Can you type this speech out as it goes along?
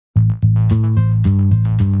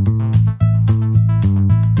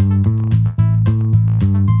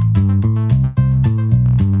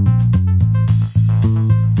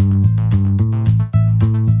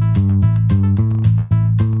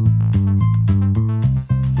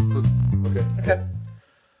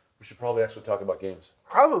probably actually talk about games.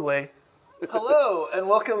 Probably. Hello, and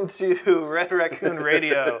welcome to Red Raccoon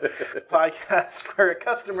Radio, podcast where a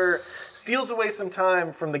customer steals away some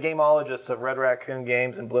time from the gameologists of Red Raccoon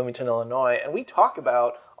Games in Bloomington, Illinois, and we talk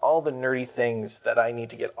about all the nerdy things that I need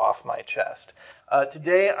to get off my chest.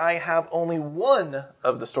 Today I have only one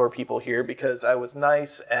of the store people here because I was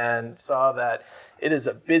nice and saw that it is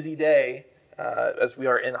a busy day as we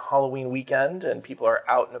are in Halloween weekend and people are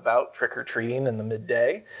out and about trick-or-treating in the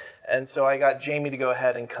midday. And so I got Jamie to go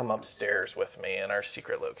ahead and come upstairs with me in our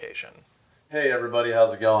secret location. Hey, everybody.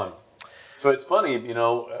 How's it going? So it's funny,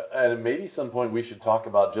 and maybe some point we should talk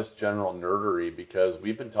about just general nerdery because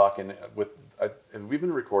we've been we've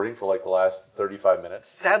been recording for like the last 35 minutes.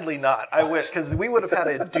 Sadly not. I wish, because we would have had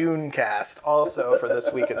a Dune cast also for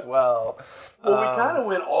this week as well. Well, we kind of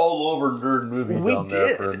went all over nerd movie down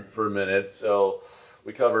there for a minute. So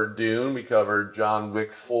we covered Dune, we covered John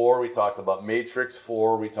Wick 4, we talked about Matrix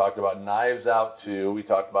 4, we talked about Knives Out 2, we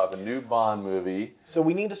talked about the new Bond movie. So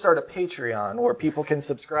we need to start a Patreon where people can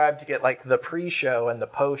subscribe to get like the pre-show and the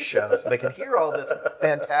post-show so they can hear all this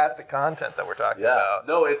fantastic content that we're talking about.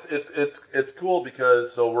 No, it's cool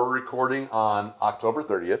because so we're recording on October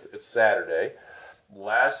 30th. It's Saturday.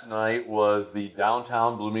 Last night was the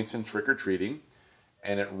downtown Bloomington trick-or-treating.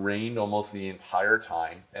 And it rained almost the entire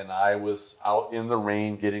time. And I was out in the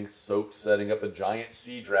rain getting soaked, setting up a giant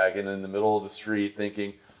sea dragon in the middle of the street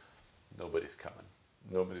thinking, nobody's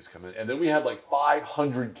coming. And then we had like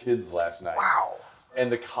 500 kids last night. Wow.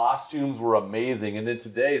 And the costumes were amazing. And then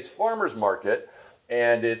today's farmer's market.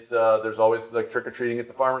 And it's there's always like trick-or-treating at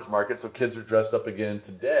the farmer's market. So kids are dressed up again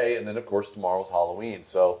today. And then, of course, tomorrow's Halloween.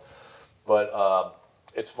 But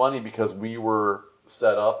it's funny because we were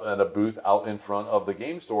set up at a booth out in front of the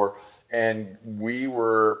game store, and we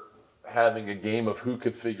were having a game of who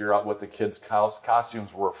could figure out what the kids'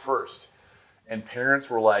 costumes were first. And parents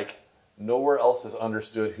were like, nowhere else has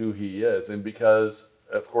understood who he is. And because,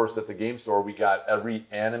 of course, at the game store, we got every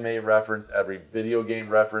anime reference, every video game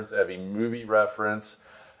reference, every movie reference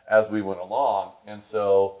as we went along. And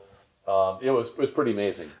so it was pretty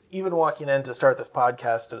amazing. Even walking in to start this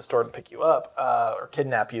podcast to the store to pick you up or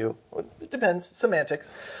kidnap you, it depends,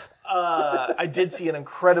 semantics. I did see an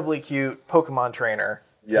incredibly cute Pokemon trainer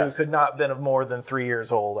who could not have been more than 3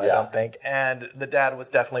 years old, I don't think. And the dad was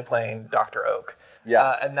definitely playing Dr. Oak.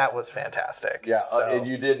 Yeah. And that was fantastic. Yeah, and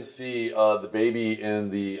you didn't see the baby in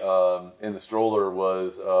the stroller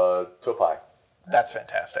was Topai. That's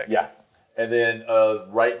fantastic. Yeah. And then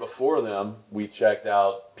right before them, we checked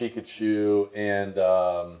out Pikachu and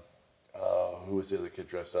who was the other kid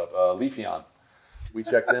dressed up? Leafeon. We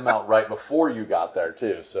checked them out right before you got there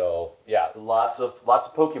too. So yeah, lots of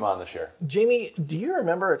Pokemon this year. Jamie, do you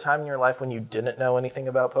remember a time in your life when you didn't know anything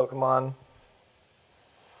about Pokemon?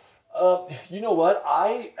 You know what?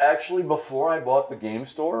 I actually, before I bought the game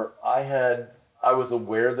store, I was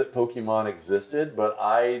aware that Pokemon existed, but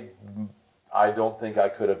I don't think I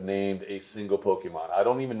could have named a single Pokemon. I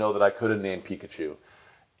don't even know that I could have named Pikachu.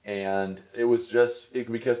 And it was just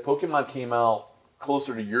because Pokemon came out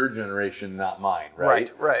closer to your generation, not mine,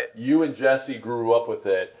 right? Right. You and Jesse grew up with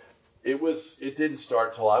it. It didn't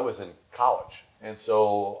start till I was in college. And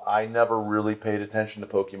so I never really paid attention to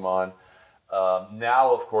Pokemon.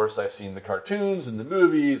 Now, of course, I've seen the cartoons and the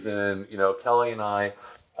movies, and, Kelly and I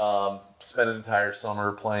spent an entire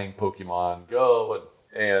summer playing Pokemon Go,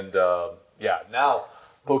 and now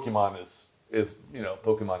Pokemon is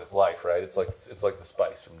Pokemon is life, right? It's like the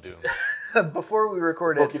spice from Doom. Before we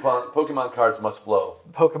recorded, Pokemon cards must flow.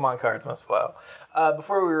 Pokemon cards must flow.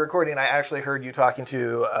 Before we were recording, I actually heard you talking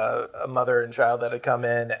to a mother and child that had come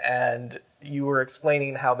in, and you were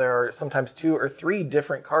explaining how there are sometimes 2 or 3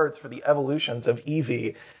 different cards for the evolutions of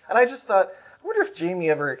Eevee, and I just thought, I wonder if Jamie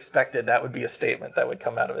ever expected that would be a statement that would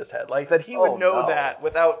come out of his head, like that he would know that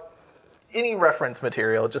without any reference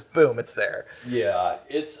material, just boom, it's there. Yeah,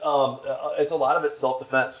 it's a lot of it's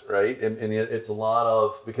self-defense, right? And it's a lot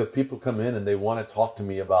of, because people come in and they want to talk to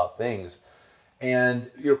me about things. And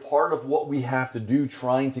part of what we have to do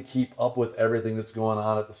trying to keep up with everything that's going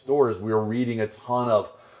on at the store is we're reading a ton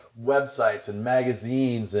of websites and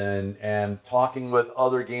magazines and talking with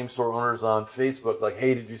other game store owners on Facebook, like,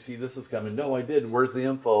 hey, did you see this is coming? No, I didn't. Where's the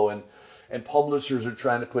info? And publishers are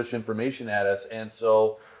trying to push information at us. And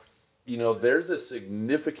so there's a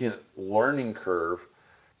significant learning curve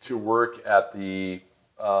to work at the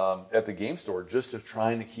game store, just of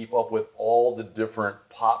trying to keep up with all the different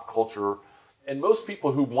pop culture. And most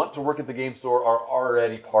people who want to work at the game store are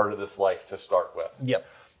already part of this life to start with. Yep.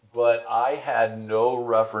 But I had no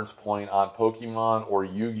reference point on Pokemon or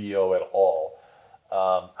Yu-Gi-Oh at all.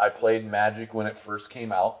 I played Magic when it first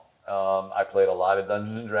came out. I played a lot of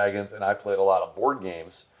Dungeons and Dragons, and I played a lot of board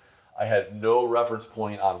games. I had no reference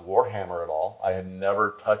point on Warhammer at all. I had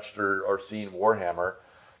never touched or seen Warhammer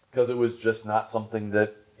because it was just not something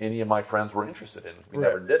that any of my friends were interested in. We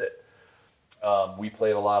never did it. We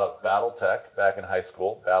played a lot of BattleTech back in high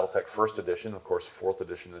school. BattleTech First Edition, of course, Fourth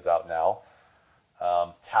Edition is out now.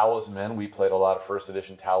 Talisman, we played a lot of First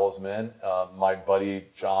Edition Talisman. My buddy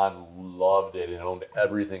John loved it and owned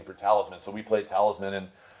everything for Talisman, so we played Talisman,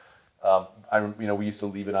 and we used to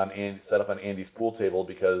leave it set up on Andy's pool table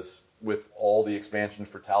because with all the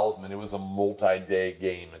expansions for Talisman, it was a multi-day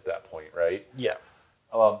game at that point, right? Yeah.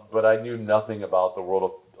 But I knew nothing about the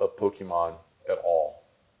world of Pokemon at all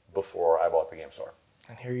before I bought the game store.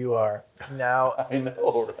 And here you are now. I know,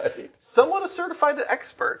 right? Somewhat a certified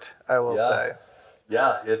expert, I will say.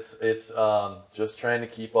 Yeah, it's just trying to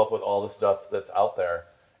keep up with all the stuff that's out there.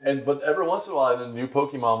 But every once in a while, a new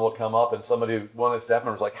Pokemon will come up, and one of the staff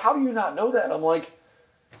members is like, "How do you not know that?" And I'm like,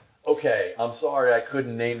 "Okay, I'm sorry, I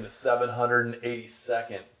couldn't name the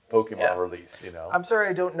 782nd Pokemon release, I'm sorry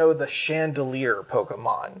I don't know the Chandelier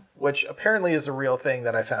Pokemon, which apparently is a real thing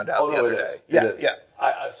that I found out the other day. It is.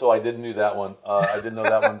 So I didn't know that one. I didn't know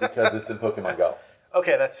that one because it's in Pokemon Go.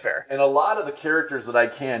 Okay, that's fair. And a lot of the characters that I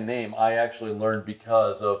can name, I actually learned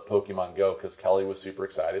because of Pokemon Go, because Kelly was super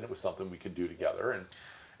excited. It was something we could do together,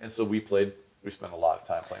 and so we spent a lot of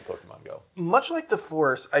time playing Pokemon Go. Much like the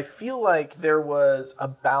Force, I feel like there was a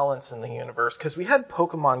balance in the universe, because we had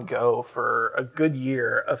Pokemon Go for a good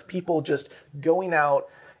year of people just going out,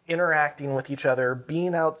 interacting with each other,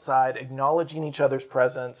 being outside, acknowledging each other's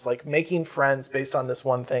presence, like making friends based on this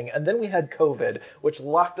one thing. And then we had COVID, which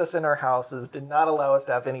locked us in our houses, did not allow us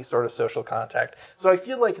to have any sort of social contact. So I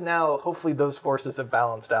feel like now, hopefully, those forces have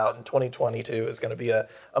balanced out, and 2022 is going to be a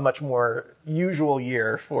much more usual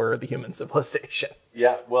year for the human civilization.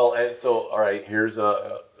 Yeah, well, and so, all right, here's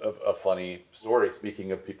a funny story.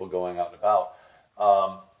 Speaking of people going out and about,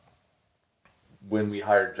 when we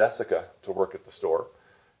hired Jessica to work at the store,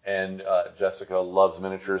 and Jessica loves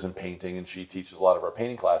miniatures and painting, and she teaches a lot of our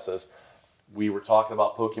painting classes. We were talking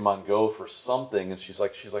about Pokemon Go for something, and she's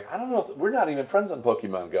like, I don't know, we're not even friends on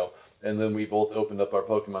Pokemon Go. And then we both opened up our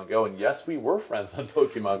Pokemon Go, and yes, we were friends on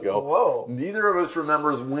Pokemon Go. Whoa. Neither of us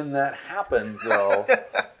remembers when that happened, though.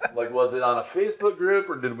 Like, was it on a Facebook group,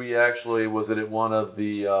 or was it at one of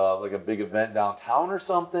the, like a big event downtown or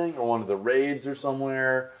something, or one of the raids or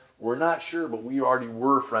somewhere? We're not sure, but we already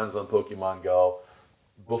were friends on Pokemon Go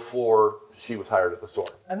before she was hired at the store.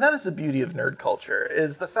 And that is the beauty of nerd culture,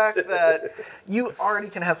 is the fact that you already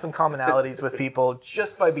can have some commonalities with people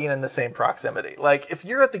just by being in the same proximity. Like, if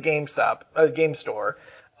you're at the game store, or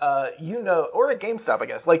at GameStop, I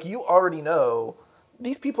guess, like, you already know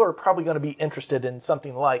these people are probably going to be interested in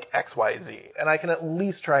something like XYZ, and I can at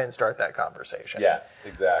least try and start that conversation. Yeah,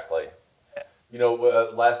 exactly.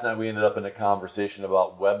 Last night we ended up in a conversation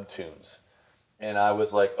about webtoons, and I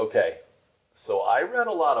was like, okay, so I read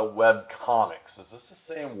a lot of web comics. Is this the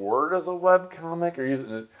same word as a web comic? Or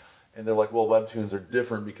using it? And they're like, well, webtoons are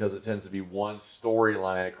different because it tends to be one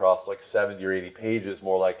storyline across like 70 or 80 pages,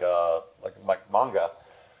 more like manga,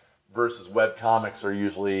 versus web comics are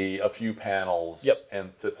usually a few panels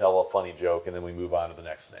and to tell a funny joke, and then we move on to the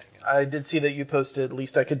next thing. I did see that you posted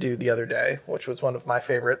Least I Could Do the other day, which was one of my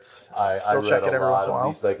favorites. I check it every once in a while.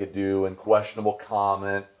 Least I Could Do and questionable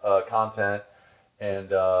content. And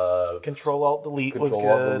Control-Alt-Delete was good.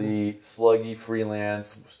 Control-Alt-Delete, Sluggy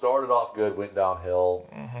Freelance. Started off good, went downhill.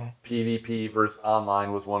 Mm-hmm. PvP versus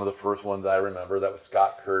Online was one of the first ones I remember. That was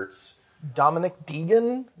Scott Kurtz. Dominic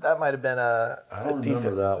Deegan? That might have been I don't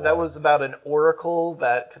remember that one. That was about an oracle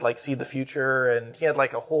that could, like, see the future, and he had,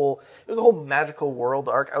 like, it was a whole magical world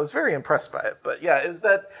arc. I was very impressed by it. But, yeah,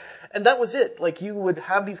 and that was it. Like, you would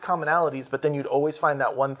have these commonalities, but then you'd always find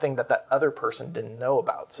that one thing that other person didn't know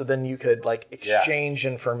about. So then you could, like, exchange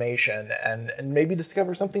information and maybe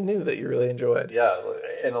discover something new that you really enjoyed. Yeah,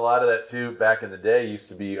 and a lot of that, too, back in the day used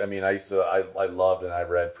to be, I loved and I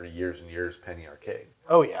read for years and years Penny Arcade.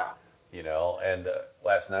 Oh, yeah. And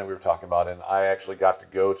last night we were talking about it, and I actually got to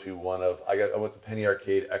go to I went to Penny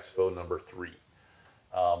Arcade Expo number 3.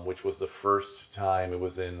 Which was the first time it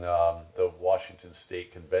was in the Washington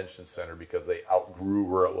State Convention Center because they outgrew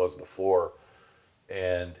where it was before.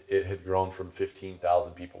 And it had grown from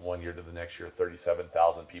 15,000 people one year to the next year,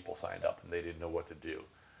 37,000 people signed up, and they didn't know what to do,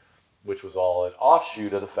 which was all an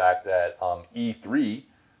offshoot of the fact that E3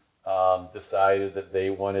 decided that they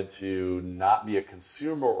wanted to not be a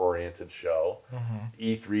consumer-oriented show. Mm-hmm.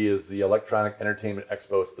 E3 is the Electronic Entertainment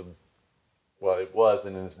Expo. It was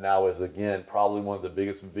and is now again probably one of the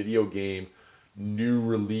biggest video game new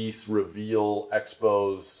release reveal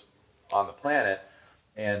expos on the planet.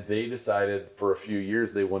 And they decided for a few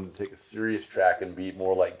years they wanted to take a serious track and be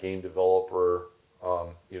more like game developer,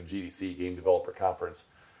 GDC, Game Developer Conference.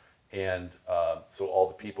 And so all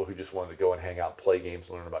the people who just wanted to go and hang out, play games,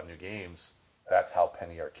 learn about new games, that's how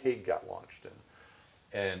Penny Arcade got launched.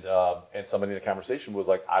 And somebody in the conversation was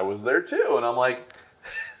like, I was there too. And I'm like,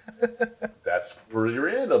 that's pretty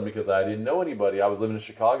random because I didn't know anybody. I was living in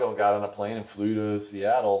Chicago and got on a plane and flew to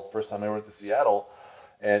Seattle. First time I went to Seattle,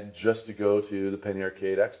 and just to go to the Penny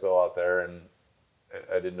Arcade Expo out there. And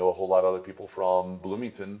I didn't know a whole lot of other people from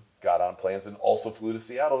Bloomington got on planes and also flew to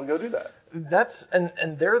Seattle to go do that. That's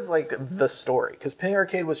and they're like the story, because Penny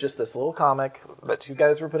Arcade was just this little comic that two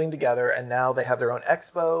guys were putting together, and now they have their own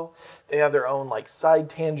expo. They have their own like side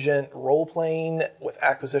tangent role playing with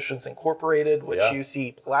Acquisitions Incorporated, which you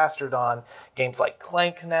see plastered on games like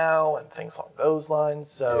Clank now and things along those lines.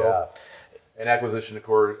 So and Acquisitions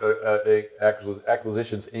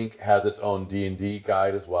Inc. has its own D&D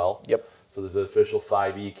guide as well. Yep. So there's an official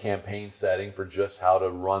 5e campaign setting for just how to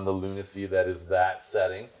run the lunacy that is that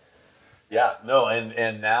setting. Yeah, no,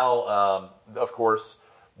 and now, of course,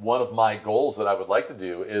 one of my goals that I would like to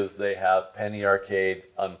do is they have Penny Arcade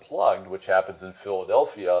Unplugged, which happens in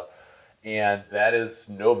Philadelphia, and that is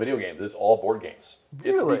no video games. It's all board games.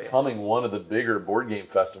 Really? It's becoming one of the bigger board game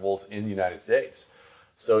festivals in the United States.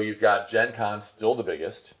 So you've got Gen Con, still the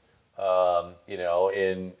biggest,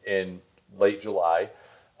 in late July.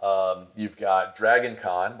 You've got Dragon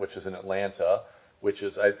Con, which is in Atlanta, which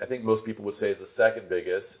is, I think most people would say, is the second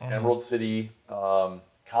biggest. Mm-hmm. Emerald City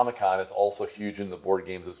Comic Con is also huge in the board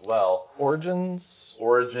games as well. Origins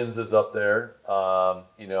is up there.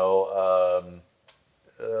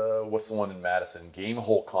 What's the one in Madison?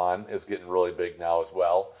 Gamehole Con is getting really big now as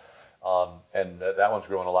well. And that one's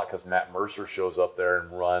growing a lot because Matt Mercer shows up there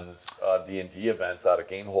and runs D&D events out of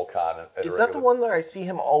Gamehole Con. Is that the one where I see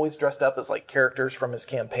him always dressed up as like characters from his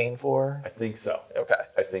campaign for? I think so. Okay.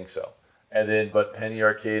 I think so. But Penny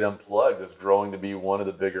Arcade Unplugged is growing to be one of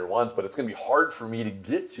the bigger ones, but it's going to be hard for me to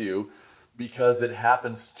get to because it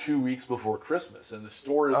happens 2 weeks before Christmas, and the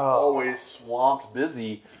store is always swamped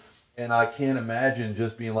busy. And I can't imagine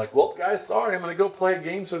just being like, well, guys, sorry, I'm going to go play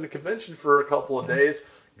games at the convention for a couple of days.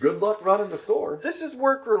 Good luck running the store. This is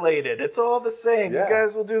work-related. It's all the same. Yeah. You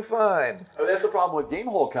guys will do fine. That's the problem with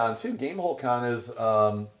Gamehole Con, too. Gamehole Con is,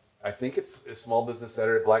 I think it's a Small Business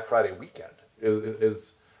Saturday, Black Friday weekend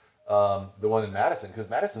is the one in Madison, because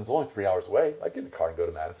Madison's only 3 hours away. I get in the car and go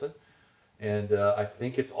to Madison. And I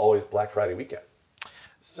think it's always Black Friday weekend.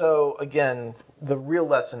 So, again, the real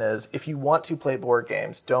lesson is, if you want to play board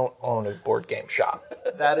games, don't own a board game shop.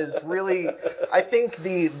 That is really, I think,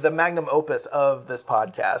 the magnum opus of this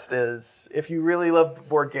podcast is, if you really love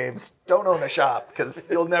board games, don't own a shop,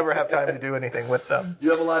 because you'll never have time to do anything with them.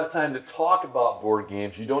 You have a lot of time to talk about board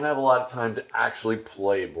games. You don't have a lot of time to actually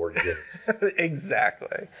play board games.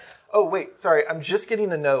 Exactly. Oh, wait, sorry, I'm just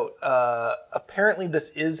getting a note. Apparently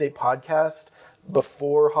this is a podcast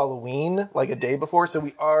before Halloween, like a day before, so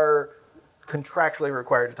we are contractually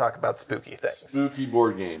required to talk about spooky things. Spooky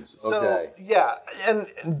board games. Okay. So, yeah, and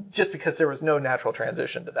just because there was no natural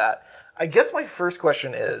transition to that, I guess my first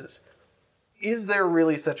question is there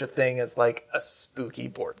really such a thing as like a spooky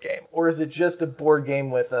board game? Or is it just a board game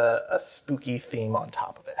with a spooky theme on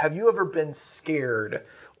top of it? Have you ever been scared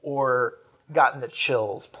or gotten the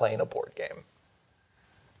chills playing a board game?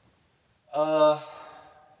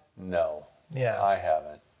 No. Yeah. I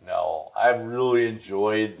haven't. No. I've really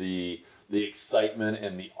enjoyed the excitement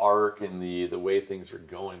and the arc and the way things are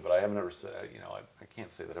going, but I haven't ever said, I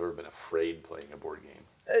can't say that I've ever been afraid playing a board game.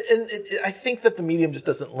 And I think that the medium just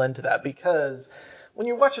doesn't lend to that, because when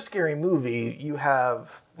you watch a scary movie, you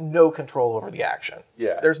have no control over the action.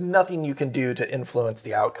 Yeah. There's nothing you can do to influence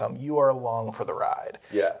the outcome. You are along for the ride.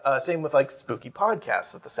 Yeah. Same with like spooky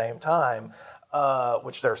podcasts at the same time,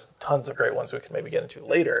 which there's tons of great ones we can maybe get into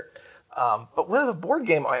later. But with a board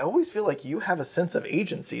game, I always feel like you have a sense of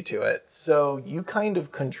agency to it, so you kind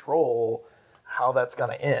of control how that's going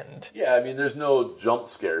to end. Yeah, I mean, there's no jump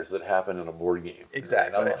scares that happen in a board game.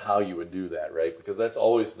 Exactly. I don't know how you would do that, right? Because that's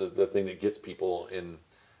always the thing that gets people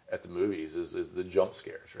at the movies is the jump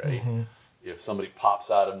scares, right? Mm-hmm. If somebody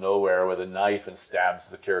pops out of nowhere with a knife and stabs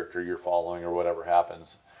the character you're following or whatever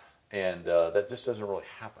happens, and that just doesn't really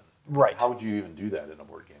happen. Right. How would you even do that in a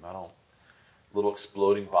board game? Little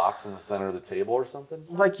exploding box in the center of the table or something?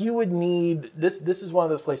 Like you would need, this is one of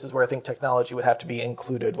those places where I think technology would have to be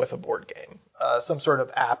included with a board game. Some sort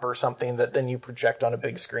of app or something that then you project on a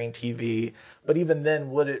big screen TV. But even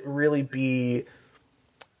then, would it really be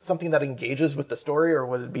something that engages with the story, or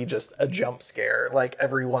would it be just a jump scare? Like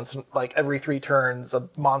every 3 turns, a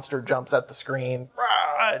monster jumps at the screen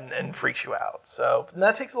and freaks you out. So and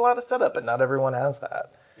that takes a lot of setup, and not everyone has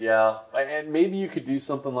that. Yeah, and maybe you could do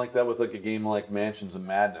something like that with like a game like Mansions of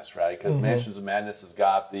Madness, right? Because Mansions of Madness has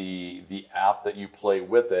got the app that you play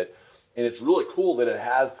with it, and it's really cool that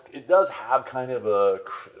it does have kind of a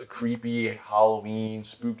creepy Halloween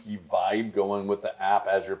spooky vibe going with the app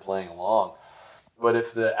as you're playing along. But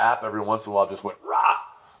if the app every once in a while just went rah,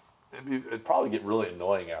 it'd probably get really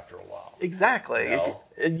annoying after a while. Exactly. You know?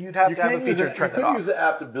 You'd have to have a feature to turn that off. You could use the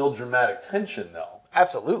app to build dramatic tension, though.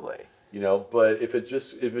 Absolutely. But if it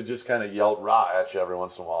just kind of yelled rah at you every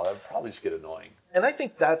once in a while, that would probably just get annoying. And I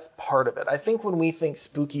think that's part of it. I think when we think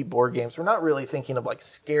spooky board games, we're not really thinking of like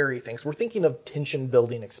scary things. We're thinking of tension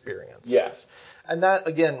building experiences. Yes. And that,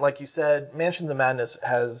 again, like you said, Mansions of Madness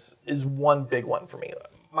is one big one for me.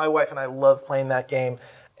 My wife and I love playing that game,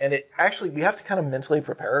 and we have to kind of mentally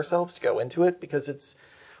prepare ourselves to go into it because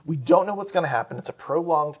we don't know what's going to happen. It's a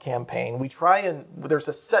prolonged campaign. There's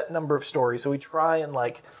a set number of stories, so we try and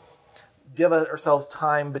like give ourselves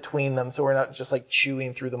time between them so we're not just like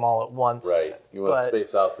chewing through them all at once. Right. You want to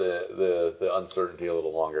space out the uncertainty a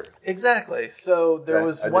little longer. Exactly. So there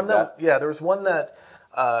was one that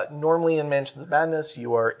normally in Mansions of Madness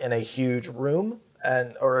you are in a huge room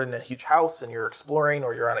or in a huge house and you're exploring,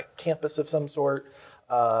 or you're on a campus of some sort.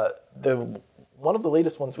 One of the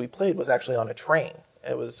latest ones we played was actually on a train.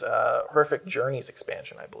 It was Horrific Journeys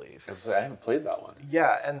expansion, I believe. I haven't played that one.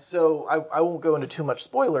 Yeah, and so I won't go into too much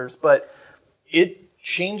spoilers, but it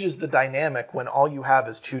changes the dynamic when all you have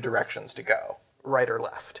is 2 directions to go, right or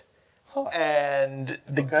left. Huh. And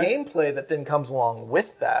the gameplay that then comes along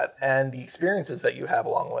with that, and the experiences that you have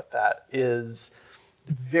along with that, is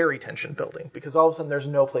very tension building, because all of a sudden there's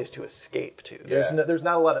no place to escape to. Yeah. There's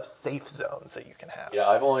not a lot of safe zones that you can have. Yeah,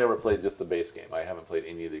 I've only ever played just the base game. I haven't played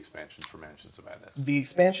any of the expansions for Mansions of Madness. The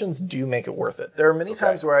expansions do make it worth it. There are many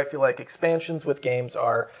times where I feel like expansions with games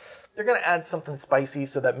they're going to add something spicy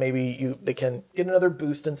so that maybe they can get another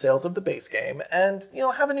boost in sales of the base game and,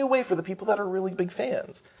 have a new way for the people that are really big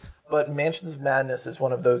fans. But Mansions of Madness is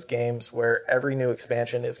one of those games where every new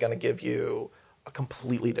expansion is going to give you a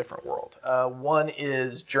completely different world. One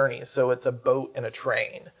is Journey, so it's a boat and a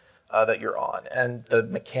train that you're on, and the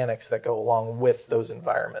mechanics that go along with those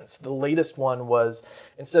environments. The latest one was,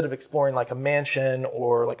 instead of exploring like a mansion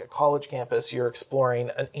or like a college campus, you're exploring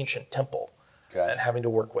an ancient temple and having to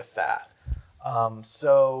work with that.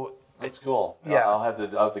 So that's cool. Yeah, I'll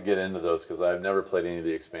have to get into those because I've never played any of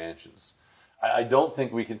the expansions. I don't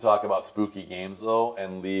think we can talk about spooky games, though,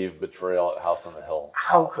 and leave Betrayal at House on the Hill.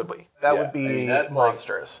 How could we? That would be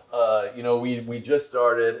monstrous. We just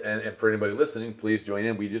started, and for anybody listening, please join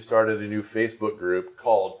in. We just started a new Facebook group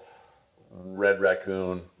called Red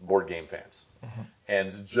Raccoon Board Game Fans. Mm-hmm. And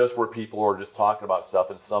it's just where people are just talking about stuff,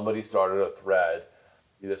 and somebody started a thread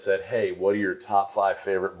that said, hey, what are your top 5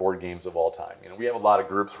 favorite board games of all time? We have a lot of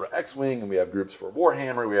groups for X-Wing, and we have groups for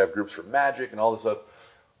Warhammer, we have groups for Magic, and all this stuff.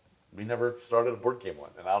 We never started a board game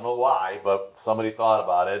one, and I don't know why, but somebody thought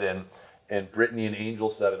about it, and Brittany and Angel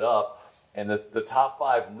set it up, and the top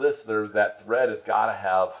 5 list there, that thread has got to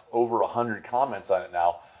have over 100 comments on it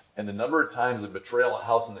now, and the number of times that Betrayal at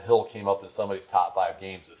House on the Hill came up as somebody's top 5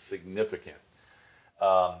 games is significant.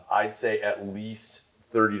 I'd say at least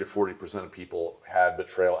 30 to 40% of people had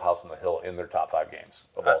Betrayal at House on the Hill in their top 5 games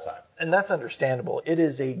of all time. And that's understandable. It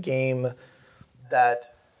is a game that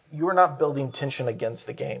you're not building tension against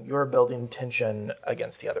the game. You're building tension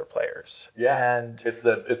against the other players. Yeah. And it's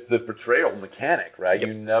the betrayal mechanic, right? Yep.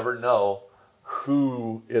 You never know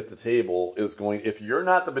who at the table is going. If you're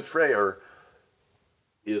not the betrayer,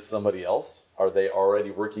 is somebody else? Are they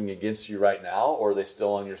already working against you right now, or are they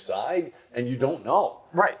still on your side? And you don't know.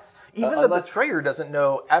 Right. Even the betrayer doesn't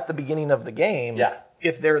know at the beginning of the game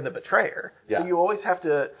if they're the betrayer. Yeah. So you always have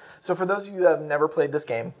to. So for those of you that have never played this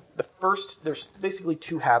game, there's basically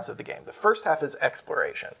 2 halves of the game. The first half is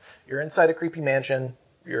exploration. You're inside a creepy mansion.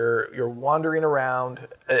 You're wandering around.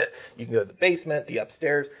 You can go to the basement, the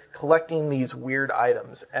upstairs, collecting these weird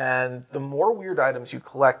items. And the more weird items you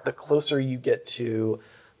collect, the closer you get to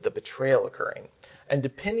the betrayal occurring. And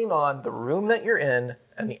depending on the room that you're in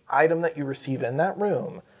and the item that you receive in that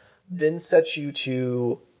room, then sets you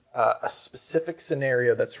to a specific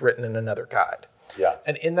scenario that's written in another guide. Yeah.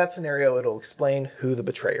 And in that scenario, it'll explain who the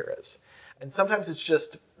betrayer is. And sometimes it's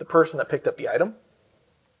just the person that picked up the item.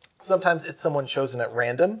 Sometimes it's someone chosen at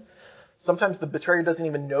random. Sometimes the betrayer doesn't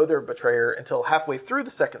even know they're a betrayer until halfway through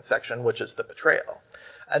the second section, which is the betrayal.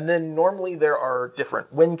 And then normally there are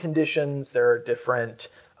different win conditions. There are different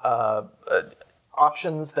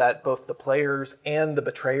options that both the players and the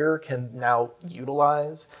betrayer can now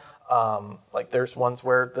utilize. Like there's ones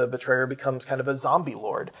where the betrayer becomes kind of a zombie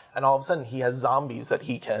lord, and all of a sudden he has zombies that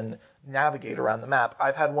he can navigate around the map.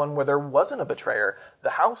 I've had one where there wasn't a betrayer. The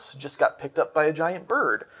house just got picked up by a giant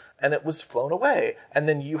bird, and it was flown away. And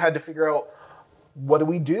then you had to figure out, what do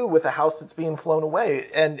we do with a house that's being flown away?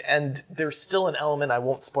 And there's still an element, I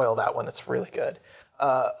won't spoil that one, it's really good,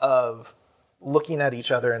 of looking at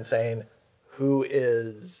each other and saying,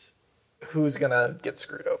 who's gonna get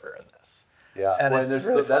screwed over in this? Yeah, and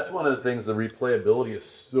really that's one of the things. The replayability is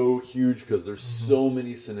so huge because there's so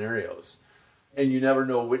many scenarios, and you never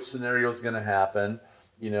know which scenario is going to happen.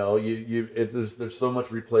 There's so much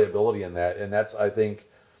replayability in that, and that's, I think,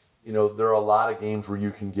 there are a lot of games where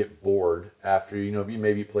you can get bored after you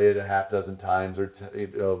maybe played it a half dozen times or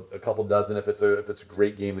a couple dozen if it's a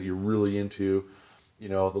great game that you're really into.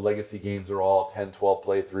 The legacy games are all 10, 12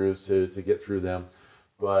 playthroughs to get through them,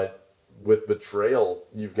 but with Betrayal,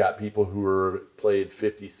 you've got people who are played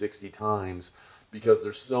 50, 60 times because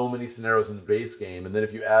there's so many scenarios in the base game. And then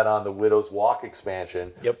if you add on the Widow's Walk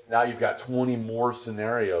expansion, now you've got 20 more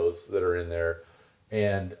scenarios that are in there.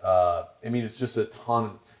 And, it's just a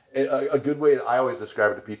ton. A good way I always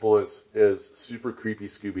describe it to people is super creepy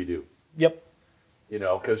Scooby-Doo. Yep.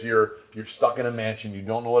 Because you're stuck in a mansion, you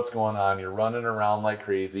don't know what's going on, you're running around like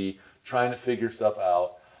crazy, trying to figure stuff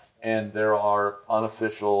out. And there are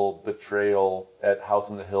unofficial Betrayal at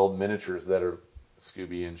House on the Hill miniatures that are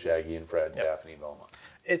Scooby and Shaggy and Fred and Daphne and Velma.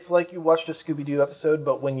 It's like you watched a Scooby-Doo episode,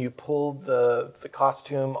 but when you pulled the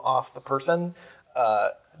costume off the person,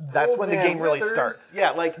 that's when the game really starts.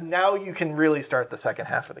 Yeah, like now you can really start the second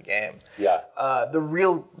half of the game. Yeah. The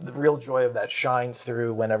real joy of that shines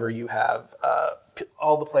through whenever you have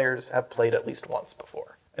all the players have played at least once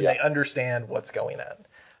before, and they understand what's going on.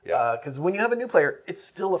 Because when you have a new player, it's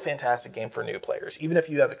still a fantastic game for new players. Even if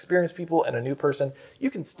you have experienced people and a new person, you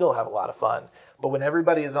can still have a lot of fun. But when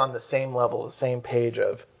everybody is on the same level, the same page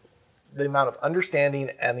of the amount of understanding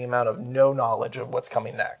and the amount of no knowledge of what's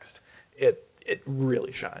coming next, it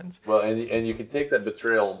really shines. Well, and you can take that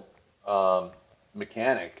Betrayal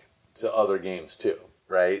mechanic to other games too,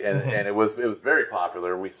 right? And it was very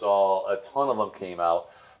popular. We saw a ton of them came out.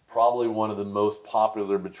 Probably one of the most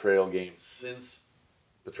popular Betrayal games since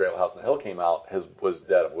Betrayal House on the Hill came out was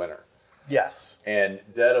Dead of Winter. Yes. And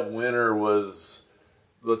Dead of Winter was,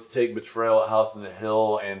 let's take Betrayal at House on the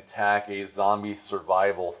Hill and tack a zombie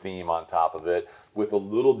survival theme on top of it with a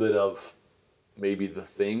little bit of maybe The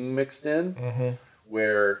Thing mixed in,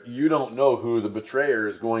 where you don't know who the betrayer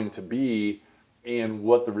is going to be and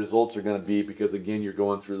what the results are going to be because, again, you're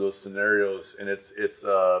going through those scenarios, and it's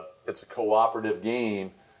a cooperative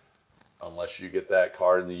game. Unless you get that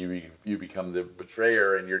card and you become the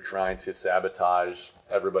betrayer and you're trying to sabotage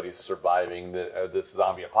everybody's surviving this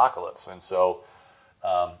zombie apocalypse. And so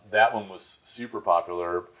that one was super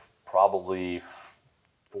popular probably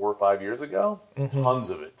 4 or 5 years ago.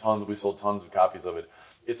 Tons of it. We sold tons of copies of it.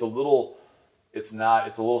 It's a little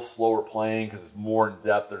slower playing because it's more in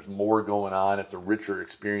depth. There's more going on. It's a richer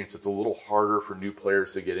experience. It's a little harder for new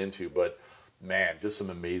players to get into, but man, just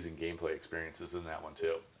some amazing gameplay experiences in that one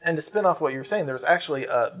too. And to spin off what you were saying, there was actually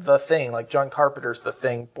The Thing, like John Carpenter's The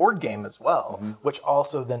Thing board game as well, which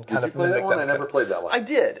also then kind of... Did you play that one? I never played that one. I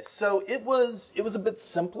did. So it was a bit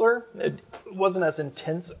simpler. It wasn't as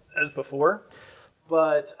intense as before,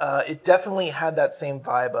 but it definitely had that same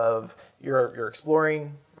vibe of you're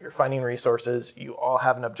exploring, you're finding resources, you all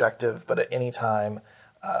have an objective, but at any time,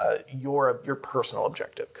 your personal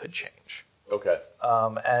objective could change. Okay.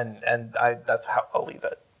 That's how I'll leave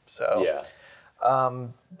it. So yeah.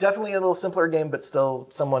 Definitely a little simpler game, but still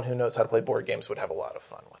someone who knows how to play board games would have a lot of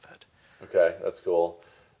fun with it. Okay, that's cool.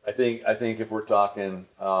 I think if we're talking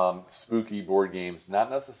spooky board games, not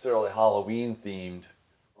necessarily Halloween themed,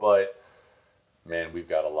 but man, we've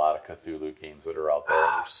got a lot of Cthulhu games that are out there.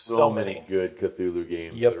 There's so many good Cthulhu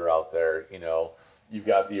games that are out there. You've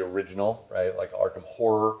got the original, right, like Arkham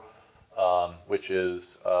Horror. Which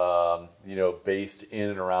is, based in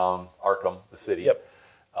and around Arkham, the city. Yep.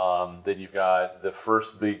 Then you've got the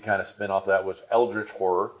first big kind of spin-off that was Eldritch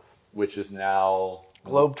Horror, which is now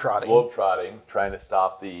globetrotting, trying to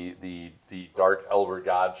stop the dark elder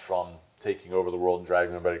gods from taking over the world and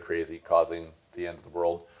driving everybody crazy, causing the end of the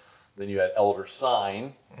world. Then you had Elder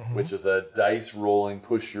Sign, which is a dice rolling,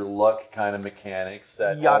 push your luck kind of mechanic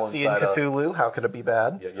set. Yahtzee and Cthulhu, how could it be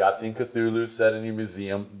bad? Yeah, Yahtzee and Cthulhu set in a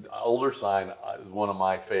museum. Elder Sign is one of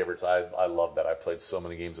my favorites. I love that. I played so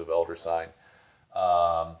many games of Elder Sign.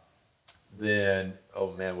 Then,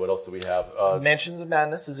 oh man, what else do we have? Mansions of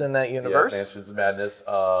Madness is in that universe. Yeah, Mansions of Madness.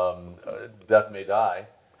 Death May Die.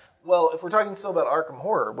 Well, if we're talking still about Arkham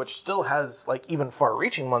Horror, which still has like even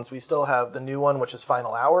far-reaching ones, we still have the new one, which is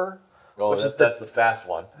Final Hour. Oh, that's the fast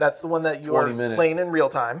one. That's the one that you are playing in real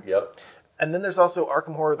time. Yep. And then there's also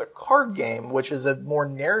Arkham Horror, the card game, which is a more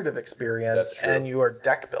narrative experience, and you are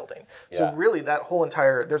deck building. Yeah. So really, that whole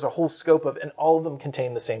there's a whole scope of, and all of them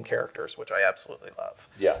contain the same characters, which I absolutely love.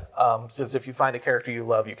 Yeah. Because if you find a character you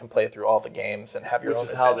love, you can play through all the games and have your own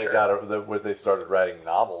adventure. Which is how where they started writing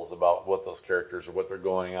novels about what those characters or what they're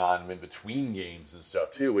going on in between games and stuff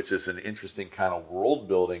too, which is an interesting kind of world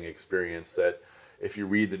building experience that if you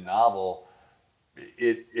read the novel,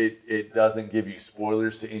 it doesn't give you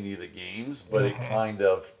spoilers to any of the games, but it kind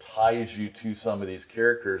of ties you to some of these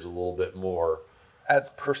characters a little bit more. Adds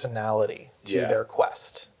personality to their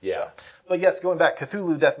quest. Yeah. So. But yes, going back,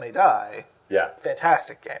 Cthulhu Death May Die. Yeah.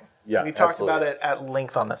 Fantastic game. Yeah, we talked about it at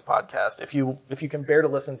length on this podcast. If you can bear to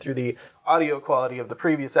listen through the audio quality of the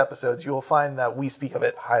previous episodes, you will find that we speak of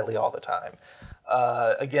it highly all the time.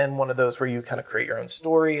 Again, one of those where you kind of create your own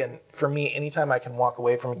story. And for me, anytime I can walk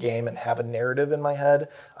away from a game and have a narrative in my head,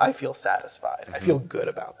 I feel satisfied. I feel good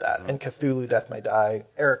about that. And Cthulhu Death May Die,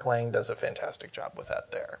 Eric Lang does a fantastic job with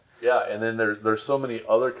that there. Yeah, and then there's so many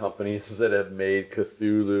other companies that have made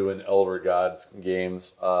Cthulhu and Elder Gods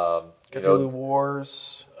games. Cthulhu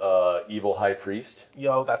Wars. Evil High Priest.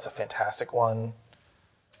 Yo, that's a fantastic one.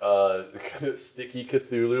 Sticky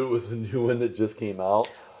Cthulhu was a new one that just came out.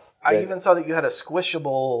 I even saw that you had a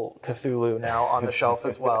squishable Cthulhu now on the shelf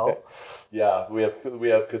as well. Yeah, we have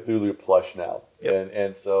Cthulhu plush now,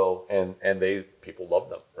 and people love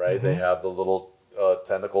them, right? Mm-hmm. They have the little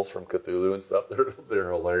tentacles from Cthulhu and stuff.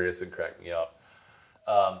 They're hilarious and crack me up.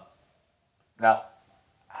 Now,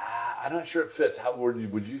 I'm not sure it fits. How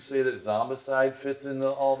would you say that Zombicide fits into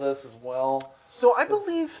all this as well? So I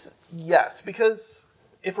believe yes, because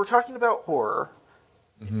if we're talking about horror.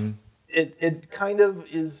 Mm-hmm. It kind of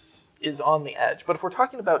is on the edge. But if we're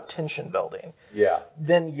talking about tension building,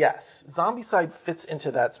 then yes, Zombicide fits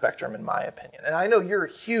into that spectrum in my opinion. And I know you're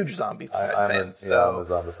a huge Zombicide fan. I'm a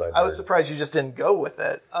Zombicide. I was surprised you just didn't go with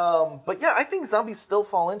it. But yeah, I think zombies still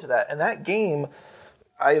fall into that. And that game,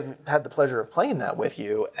 I have had the pleasure of playing that with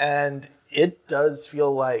you, and it does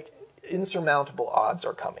feel like insurmountable odds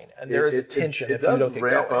are coming, and there is a tension if you don't get going. It does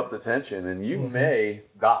ramp up the tension, and you may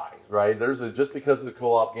die, right? Just because of the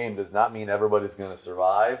co-op game does not mean everybody's going to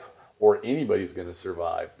survive or anybody's going to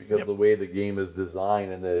survive, because the way the game is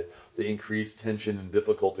designed and the increased tension and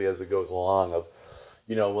difficulty as it goes along of,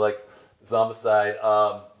 like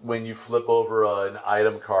Zombicide, when you flip over an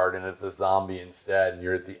item card and it's a zombie instead, and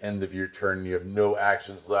you're at the end of your turn and you have no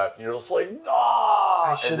actions left, and you're just like,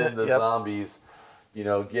 and then the zombies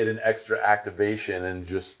get an extra activation and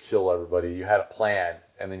just kill everybody. You had a plan,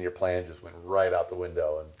 and then your plan just went right out the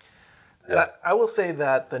window. And I will say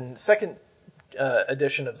that the second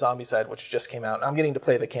edition of Zombicide, which just came out, and I'm getting to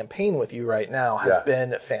play the campaign with you right now, has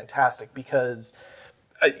been fantastic, because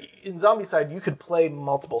in Zombicide you could play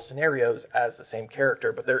multiple scenarios as the same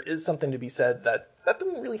character, but there is something to be said that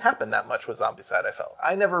didn't really happen that much with Zombicide, I felt.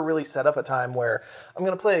 I never really set up a time where I'm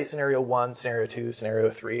going to play scenario 1, scenario 2, scenario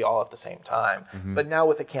 3 all at the same time. Mm-hmm. But now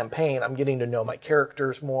with the campaign, I'm getting to know my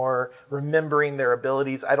characters more, remembering their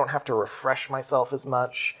abilities. I don't have to refresh myself as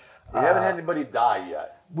much. We haven't had anybody die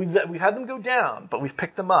yet. We've had them go down, but we've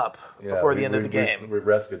picked them up before the end of the game. We've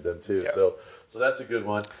rescued them too, yes. So that's a good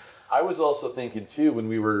one. I was also thinking too, when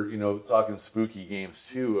we were talking spooky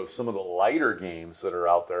games too, of some of the lighter games that are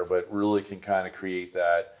out there, but really can kind of create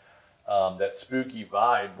that spooky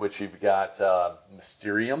vibe. Which you've got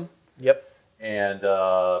Mysterium, and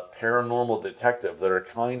Paranormal Detective, that are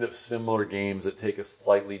kind of similar games that take a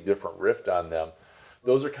slightly different riff on them.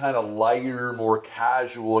 Those are kind of lighter, more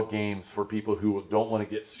casual games for people who don't want to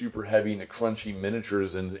get super heavy into crunchy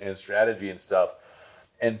miniatures and strategy and stuff.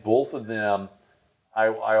 And both of them, I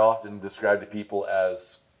often describe to people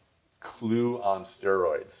as Clue on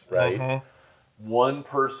steroids, right? Mm-hmm. One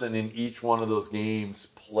person in each one of those games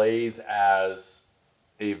plays as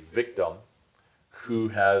a victim who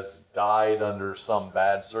has died under some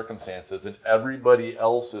bad circumstances, and everybody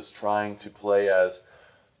else is trying to play as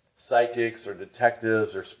psychics or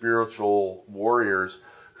detectives or spiritual warriors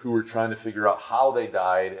who are trying to figure out how they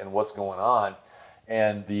died and what's going on.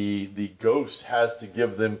 And the ghost has to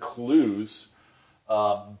give them clues,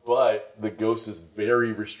 but the ghost is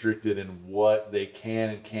very restricted in what they can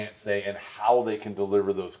and can't say and how they can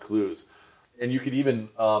deliver those clues. And you could even,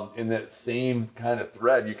 in that same kind of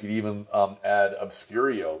thread, you could even add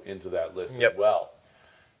Obscurio into that list as well.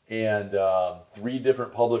 And 3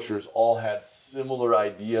 different publishers all had similar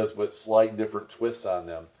ideas but slight different twists on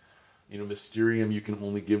them. Mysterium, you can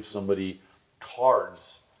only give somebody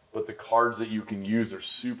cards but the cards that you can use are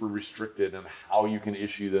super restricted on how you can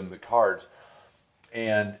issue them the cards.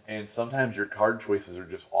 And sometimes your card choices are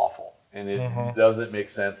just awful, and it doesn't make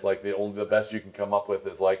sense. Like the best you can come up with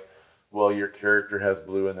is like, well, your character has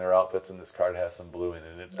blue in their outfits, and this card has some blue in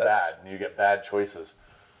it, and it's bad, and you get bad choices.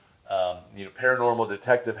 Paranormal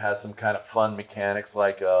Detective has some kind of fun mechanics.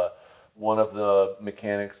 Like one of the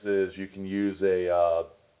mechanics is you can use a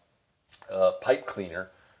pipe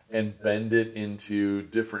cleaner and bend it into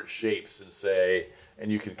different shapes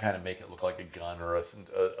and you can kind of make it look like a gun or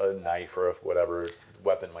a knife or whatever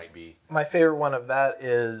weapon might be. My favorite one of that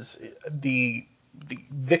is the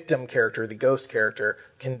victim character, the ghost character,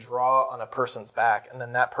 can draw on a person's back, and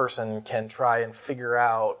then that person can try and figure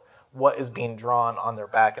out what is being drawn on their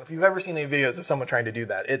back. And if you've ever seen any videos of someone trying to do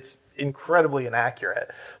that, it's incredibly inaccurate.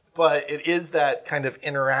 But it is that kind of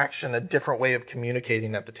interaction, a different way of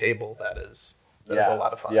communicating at the table that is a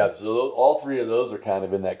lot of fun. Yeah, so all three of those are kind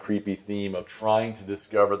of in that creepy theme of trying to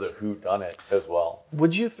discover the whodunit as well.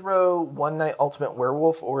 Would you throw One Night Ultimate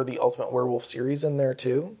Werewolf or the Ultimate Werewolf series in there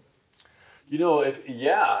too?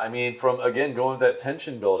 From again going to that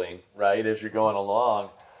tension building, right, as you're going along,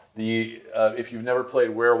 if you've never played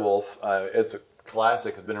Werewolf, it's a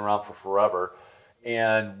classic, it's been around for forever.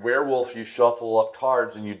 And Werewolf, you shuffle up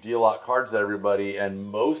cards and you deal out cards to everybody, and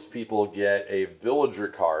most people get a villager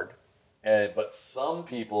card, but some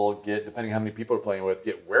people get, depending on how many people are playing with,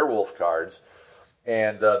 get werewolf cards.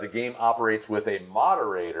 And the game operates with a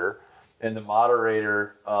moderator, and the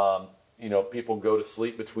moderator, people go to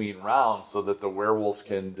sleep between rounds so that the werewolves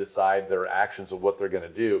can decide their actions of what they're going to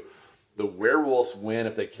do. The werewolves win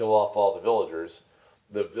if they kill off all the villagers.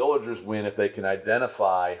 The villagers win if they can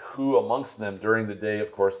identify who amongst them during the day,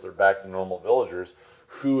 of course, they're back to normal villagers,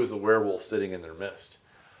 who is a werewolf sitting in their midst.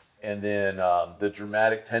 And then the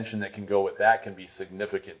dramatic tension that can go with that can be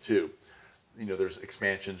significant too. There's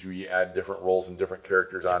expansions where you add different roles and different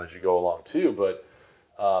characters on as you go along too. But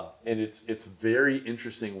and it's very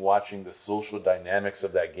interesting watching the social dynamics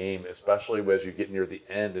of that game, especially as you get near the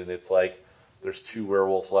end and it's like there's 2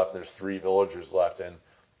 werewolves left, and there's 3 villagers left, and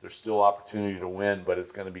there's still opportunity to win, but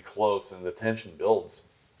it's going to be close, and the tension builds.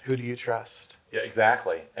 Who do you trust? Yeah,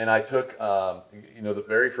 exactly. And I took, the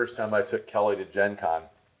very first time I took Kelly to Gen Con,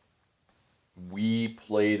 we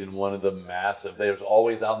played in one of the massive, there's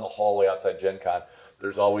always out in the hallway outside Gen Con,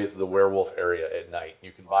 there's always the werewolf area at night.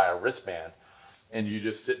 You can buy a wristband, and you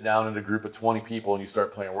just sit down in a group of 20 people, and you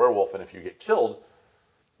start playing werewolf, and if you get killed,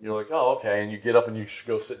 you're like, oh, okay, and you get up and you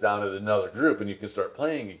go sit down at another group, and you can start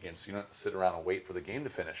playing again, so you don't have to sit around and wait for the game to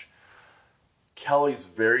finish. Kelly's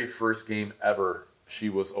very first game ever, she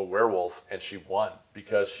was a werewolf, and she won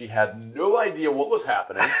because she had no idea what was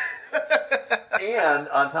happening. And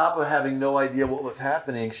on top of having no idea what was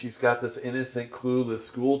happening, she's got this innocent, clueless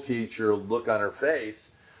school teacher look on her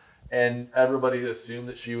face. And everybody assumed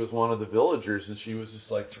that she was one of the villagers, and she was just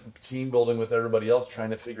like team building with everybody else,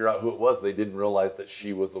 trying to figure out who it was. They didn't realize that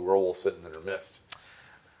she was the werewolf sitting in her midst.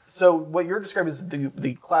 So what you're describing is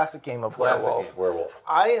the classic game of Werewolf.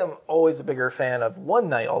 I am always a bigger fan of One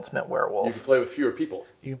Night Ultimate Werewolf. You can play with fewer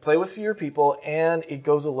people. And it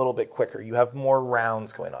goes a little bit quicker. You have more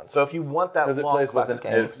rounds going on. So if you want that long classic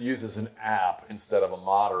game, it uses an app instead of a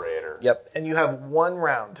moderator. Yep, and you have one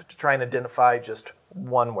round to try and identify just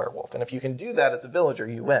one werewolf. And if you can do that as a villager,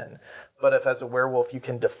 you win. But if as a werewolf you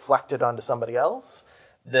can deflect it onto somebody else,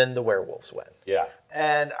 then the werewolves win. Yeah.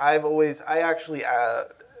 And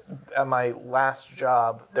at my last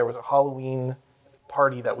job, there was a Halloween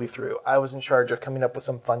party that we threw. I was in charge of coming up with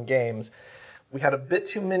some fun games. We had a bit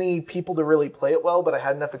too many people to really play it well, but I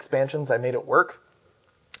had enough expansions. I made it work.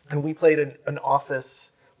 And we played an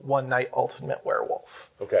Office One Night Ultimate Werewolf.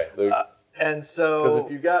 Okay. And so... Because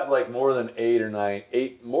if you got like more than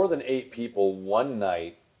 8 people, one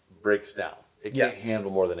night breaks down. It can't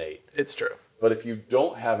handle more than 8. It's true. But if you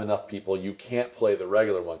don't have enough people, you can't play the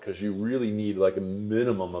regular one because you really need like a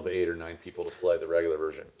minimum of 8 or 9 people to play the regular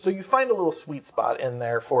version. So you find a little sweet spot in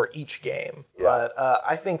there for each game. Yeah. But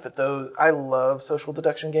I think that I love social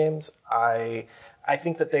deduction games. I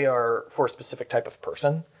think that they are for a specific type of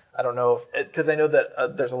person. I don't know because I know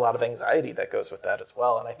that there's a lot of anxiety that goes with that as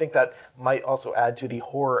well. And I think that might also add to the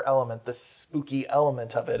horror element, the spooky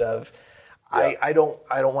element of it of... Yeah. I don't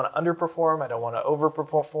want to underperform. I don't want to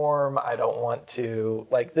overperform. I don't want to,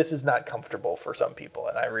 this is not comfortable for some people,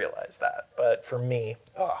 and I realize that. But for me,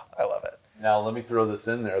 I love it. Now, let me throw this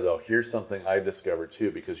in there, though. Here's something I discovered,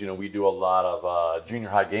 too, because, we do a lot of junior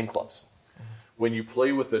high game clubs. Mm-hmm. When you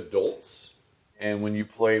play with adults and when you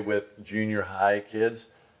play with junior high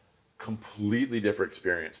kids, completely different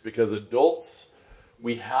experience. Because adults,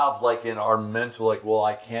 we have like in our mental, like, well,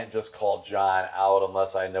 I can't just call John out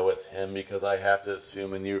unless I know it's him because I have to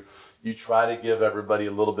assume, and you try to give everybody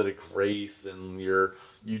a little bit of grace, and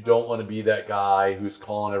you don't want to be that guy who's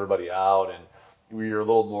calling everybody out, and you're a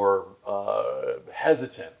little more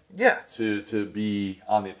hesitant to be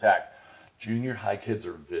on the attack. Junior high kids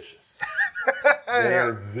are vicious.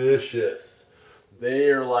 They're vicious.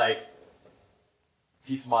 They're like,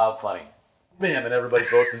 he smiled funny. Bam, and everybody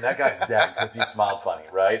votes, and that guy's dead because he smiled funny,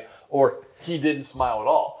 right? Or he didn't smile at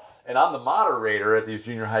all. And I'm the moderator at these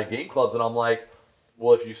junior high game clubs, and I'm like,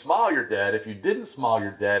 well, if you smile, you're dead. If you didn't smile,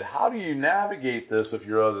 you're dead. How do you navigate this if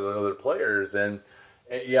you're other players? And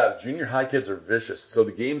yeah, the junior high kids are vicious. So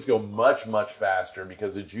the games go much, much faster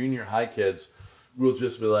because the junior high kids will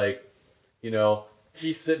just be like,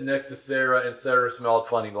 he's sitting next to Sarah, and Sarah smelled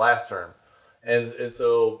funny last term. And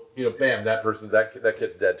so, bam, that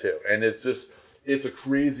kid's dead too. And it's a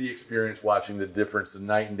crazy experience watching the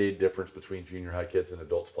night and day difference between junior high kids and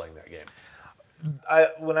adults playing that game.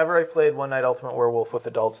 Whenever I played One Night Ultimate Werewolf with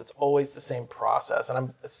adults, it's always the same process. And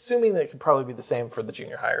I'm assuming that it could probably be the same for the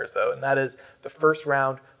junior hires, though. And that is the first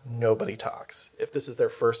round, nobody talks. If this is their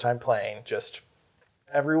first time playing, just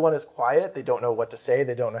everyone is quiet. They don't know what to say.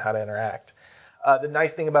 They don't know how to interact. The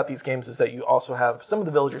nice thing about these games is that you also have, some of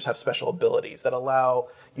the villagers have special abilities that allow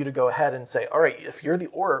you to go ahead and say, all right, if you're the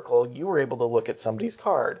Oracle, you were able to look at somebody's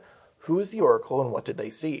card. Who is the Oracle and what did they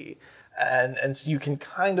see? And so you can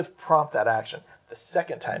kind of prompt that action. The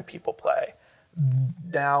second time people play,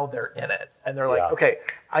 now they're in it. And they're like, okay,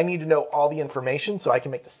 I need to know all the information so I can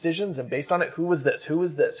make decisions. And based on it, who is this? Who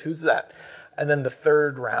is this? Who's that? And then the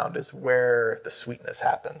third round is where the sweetness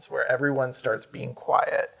happens, where everyone starts being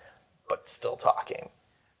quiet but still talking,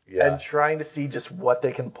 and trying to see just what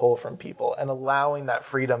they can pull from people, and allowing that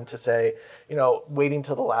freedom to say, waiting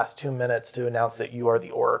till the last 2 minutes to announce that you are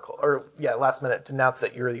the Oracle, or last minute to announce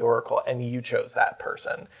that you're the Oracle and you chose that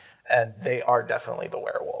person, and they are definitely the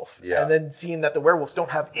werewolf. Yeah. And then seeing that the werewolves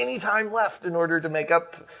don't have any time left in order to make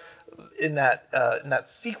up in that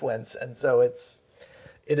sequence, and so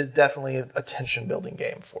it is definitely a tension-building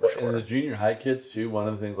game for sure. And the junior high kids, too, one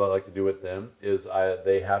of the things I like to do with them is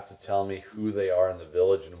they have to tell me who they are in the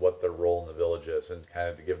village and what their role in the village is, and kind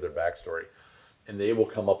of to give their backstory. And they will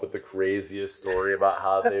come up with the craziest story about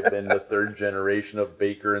how they've been the third generation of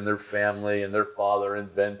baker in their family, and their father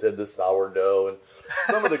invented the sourdough, and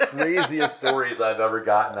some of the craziest stories I've ever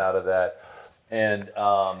gotten out of that. And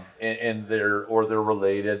they're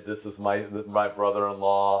related. This is my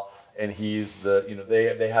brother-in-law. And he's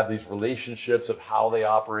they have these relationships of how they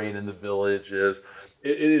operate in the villages.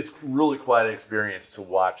 It is really quite an experience to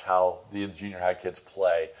watch how the junior high kids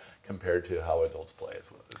play compared to how adults play.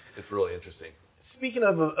 It's really interesting. Speaking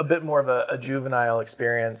of a bit more of a juvenile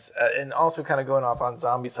experience, and also kind of going off on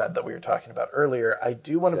Zombicide that we were talking about earlier, I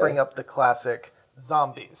do want to bring up the classic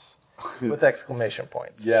Zombies with exclamation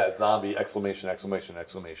points. Yeah, zombie, exclamation.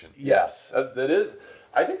 Yes. Yeah, that is.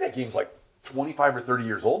 I think that game's like 25 or 30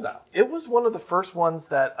 years old now. It was one of the first ones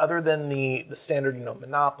that, other than the standard,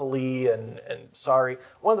 Monopoly and Sorry,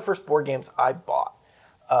 one of the first board games I bought,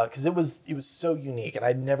 because it was so unique, and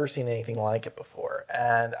I'd never seen anything like it before.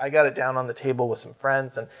 And I got it down on the table with some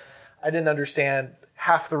friends, and I didn't understand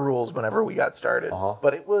half the rules whenever we got started,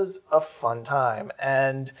 but it was a fun time.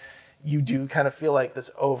 And you do kind of feel like this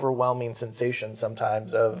overwhelming sensation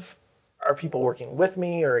sometimes of, are people working with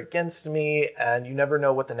me or against me? And you never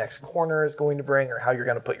know what the next corner is going to bring, or how you're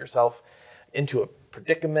going to put yourself into a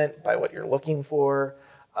predicament by what you're looking for.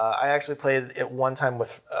 I actually played it one time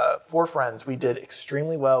with 4 friends. We did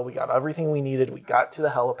extremely well. We got everything we needed. We got to the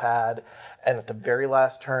helipad, and at the very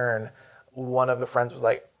last turn, one of the friends was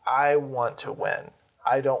like, I want to win.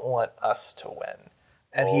 I don't want us to win.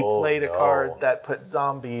 And he played a card that put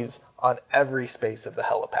zombies on every space of the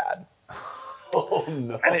helipad. Oh,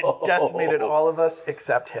 no. And it decimated all of us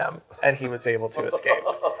except him, and he was able to escape.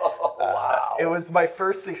 Wow. It was my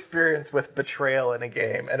first experience with betrayal in a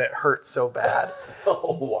game, and it hurt so bad.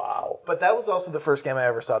 Oh, wow. But that was also the first game I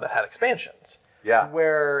ever saw that had expansions. Yeah.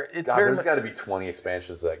 Where it's there's got to be 20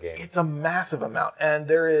 expansions to that game. It's a massive amount, and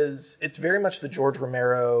it's very much the George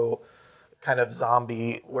Romero kind of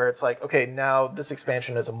zombie, where it's like, okay, now this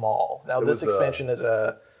expansion is a mall. Now this expansion is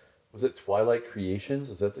a... Was it Twilight Creations?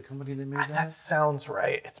 Is that the company that made that? That sounds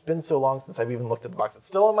right. It's been so long since I've even looked at the box. It's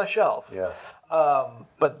still on my shelf. Yeah.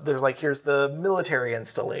 But there's here's the military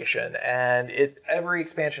installation, and every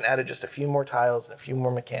expansion added just a few more tiles and a few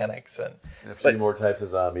more mechanics and a few more types of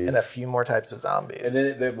zombies.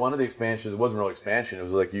 And then one of the expansions, it wasn't really expansion. It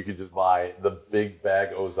was like you could just buy the big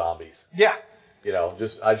bag of zombies. Yeah. I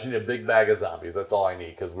just need a big bag of zombies. That's all I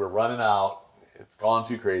need, because we're running out. It's gone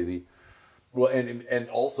too crazy. Well, and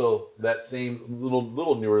also that same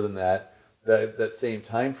little newer than that same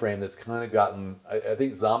time frame that's kind of gotten. I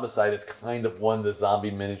think Zombicide has kind of won the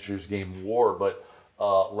zombie miniatures game war, but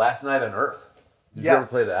Last Night on Earth. Did you ever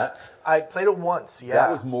play that? I played it once. Yeah. That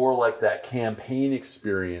was more like that campaign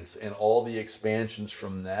experience, and all the expansions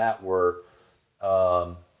from that were.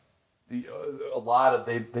 A lot of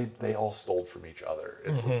they all stole from each other.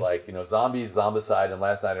 It's just like, Zombies, Zombicide, and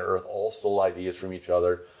Last Night on Earth all stole ideas from each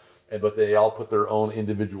other, but they all put their own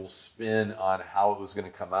individual spin on how it was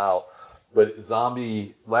going to come out. But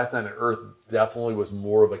Last Night on Earth definitely was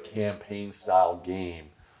more of a campaign style game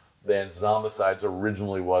than Zombicides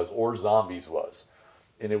originally was, or Zombies was.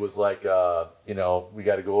 And it was like, we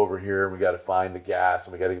got to go over here, and we got to find the gas,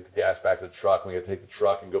 and we got to get the gas back to the truck, and we got to take the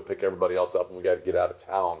truck and go pick everybody else up, and we got to get out of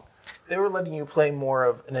town. They were letting you play more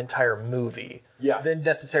of an entire movie than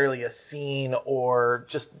necessarily a scene or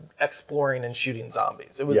just exploring and shooting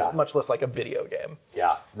zombies. It was much less like a video game.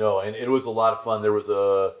 Yeah, no, and it was a lot of fun. There was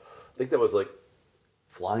I think that was like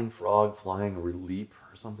Flying Frog, Flying Leap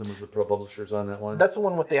or something was the publishers on that one. That's the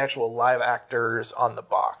one with the actual live actors on the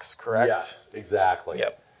box, correct? Yes, exactly.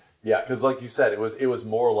 Yep. Yeah, because like you said, it was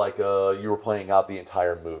more like you were playing out the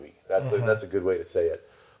entire movie. That's a good way to say it.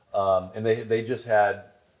 And they just had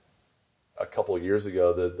a couple of years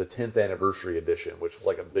ago the 10th anniversary edition, which was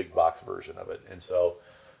like a big box version of it, and so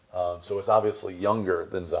it's obviously younger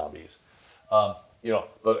than Zombies.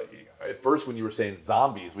 But at first when you were saying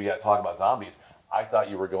zombies, we got to talk about zombies. I thought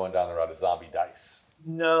you were going down the route of Zombie Dice.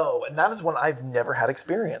 No, and that is one I've never had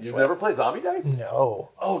experience with. You've never played Zombie Dice? No.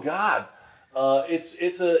 Oh God,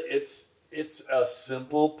 it's a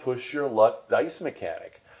simple push your luck dice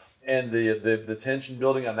mechanic, and the tension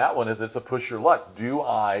building on that one is it's a push your luck. Do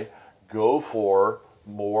I go for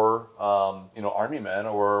more, army men,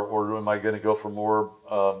 or am I going to go for more?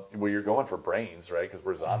 Well, you're going for brains, right? Because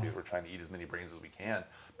we're zombies. We're trying to eat as many brains as we can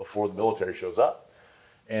before the military shows up.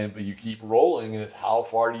 But you keep rolling, and it's how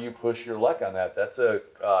far do you push your luck on that? That's a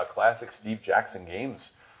classic Steve Jackson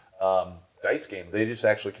Games dice game. They just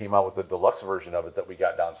actually came out with the deluxe version of it that we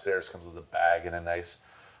got downstairs. Comes with a bag and a nice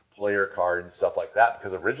player card and stuff like that.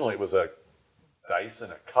 Because originally it was a dice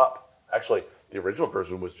and a cup. Actually, the original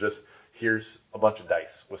version was just here's a bunch of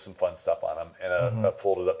dice with some fun stuff on them and a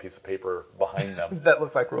folded up piece of paper behind them. That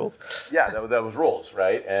looked like rules. Yeah, that was rules,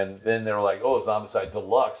 right? And then they were like, oh, Zombicide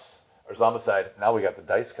Deluxe or Zombicide. Now we got the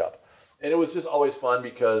dice cup, and it was just always fun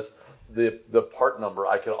because the part number,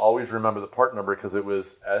 I could always remember the part number because it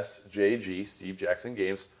was SJG, Steve Jackson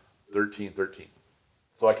Games, 1313.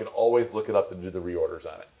 So I could always look it up to do the reorders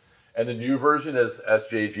on it. And the new version is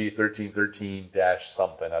SJG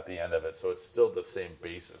 1313-something at the end of it, so it's still the same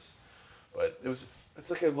basis. But it's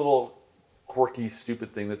like a little quirky,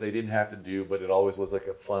 stupid thing that they didn't have to do, but it always was like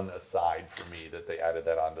a fun aside for me that they added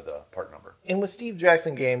that onto the part number. And with Steve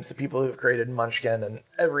Jackson Games, the people who have created Munchkin and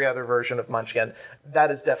every other version of Munchkin, that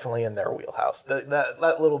is definitely in their wheelhouse.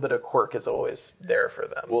 That little bit of quirk is always there for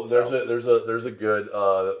them. Well, so. there's a good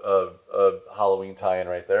Halloween tie-in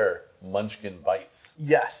right there. Munchkin Bites.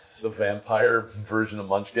 Yes. The vampire version of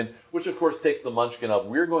Munchkin, which of course takes the Munchkin of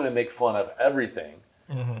we're going to make fun of everything.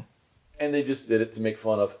 Mm-hmm. And they just did it to make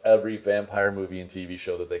fun of every vampire movie and TV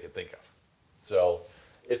show that they could think of. So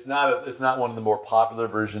it's not one of the more popular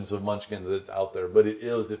versions of Munchkin that's out there, but it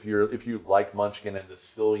is if you like Munchkin and the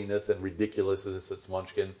silliness and ridiculousness that's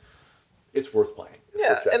Munchkin, it's worth playing.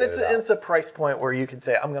 It's a price point where you can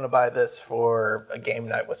say I'm going to buy this for a game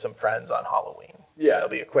night with some friends on Halloween. Yeah, it'll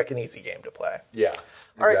be a quick and easy game to play. Yeah.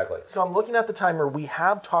 All exactly. Right, so I'm looking at the timer. We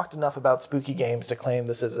have talked enough about spooky games to claim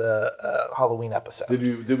this is a Halloween episode.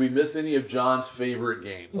 Did we miss any of John's favorite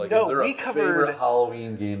games? Like, no, is there a favorite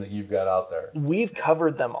Halloween game that you've got out there? We've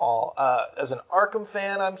covered them all. As an Arkham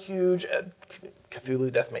fan, I'm huge.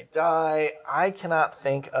 Cthulhu Death May Die. I cannot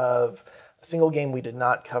think of a single game we did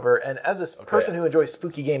not cover. And as a person who enjoys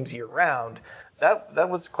spooky games year round, that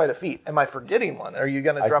was quite a feat. Am I forgetting one? Are you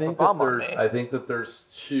going to drop a bomb on me? I think that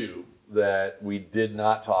there's two that we did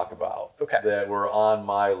not talk about that were on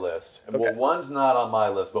my list. Okay. Well, one's not on my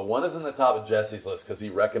list, but one is in the top of Jesse's list because he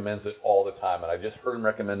recommends it all the time, and I just heard him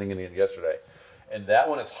recommending it yesterday. And that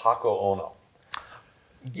one is Hako Ono.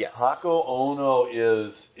 Yes. Hako Ono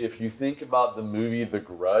is, if you think about the movie The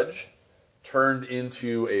Grudge turned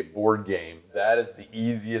into a board game, that is the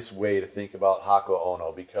easiest way to think about Hako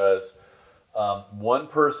Ono because one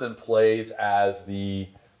person plays as the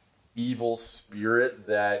evil spirit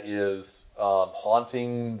that is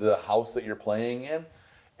haunting the house that you're playing in,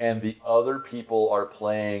 and the other people are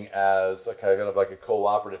playing as a kind of like a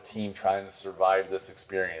cooperative team trying to survive this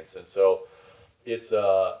experience. And so it's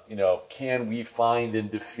can we find and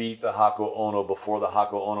defeat the Hako Ono before the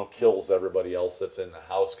Hako Ono kills everybody else that's in the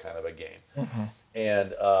house kind of a game. Mm-hmm.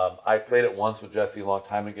 And I played it once with Jesse a long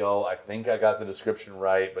time ago. I think I got the description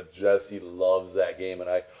right, but Jesse loves that game, and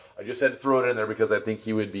I just had to throw it in there because I think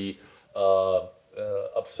he would be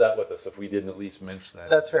upset with us if we didn't at least mention that.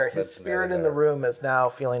 That's fair. His spirit in the room is now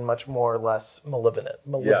feeling much more or less malevolent.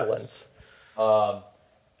 Yes.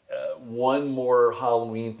 One more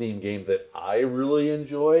Halloween-themed game that I really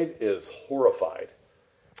enjoyed is Horrified.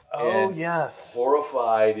 Oh, And yes.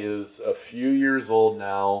 Horrified is a few years old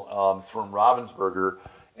now. It's from Ravensburger.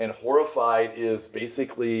 And Horrified is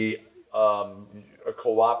basically a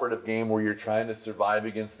cooperative game where you're trying to survive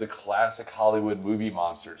against the classic Hollywood movie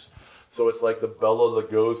monsters. So it's like the Bela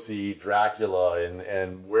Lugosi, Dracula,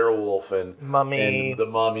 and Werewolf, and Mummy. and the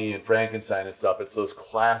Mummy, and Frankenstein and stuff. It's those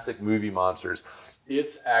classic movie monsters.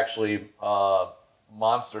 It's actually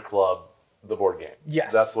Monster Club, the board game.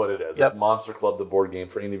 Yes. That's what it is. Yep. It's Monster Club, the board game.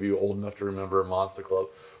 For any of you old enough to remember Monster Club,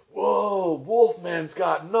 whoa, Wolfman's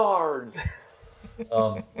got nards.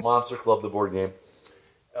 Monster Club, the board game.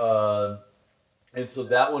 And so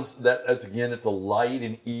that's again, it's a light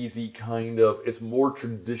and easy kind of, it's more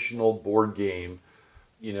traditional board game,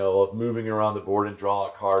 of moving around the board and draw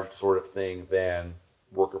a card sort of thing than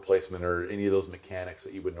worker placement or any of those mechanics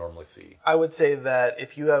that you would normally see. I would say that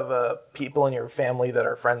if you have people in your family that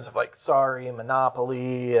are friends of like Sorry,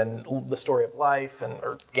 Monopoly, and The Story of Life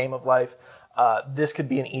or Game of Life, this could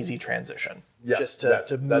be an easy transition. Yes, just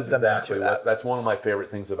to move that's them exactly into that. That's one of my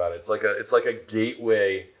favorite things about it. It's like a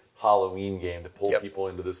gateway Halloween game to pull people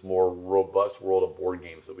into this more robust world of board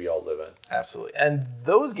games that we all live in. Absolutely. And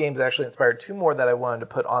those games actually inspired two more that I wanted to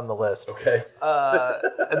put on the list. Okay.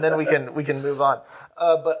 And then we can move on.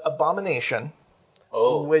 But Abomination,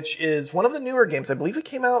 which is one of the newer games. I believe it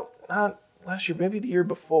came out last year, maybe the year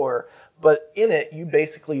before. But in it, you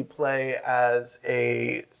basically play as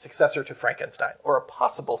a successor to Frankenstein, or a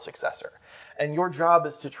possible successor. And your job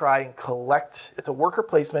is to try and collect. It's a worker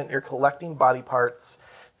placement. You're collecting body parts,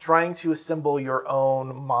 trying to assemble your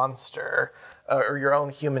own monster or your own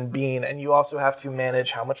human being, and you also have to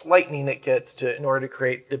manage how much lightning it gets in order to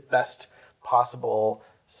create the best possible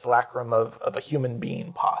slacrum of a human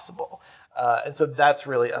being possible. And so that's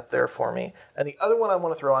really up there for me. And the other one I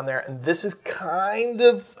want to throw on there, and this is kind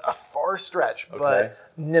of a far stretch, but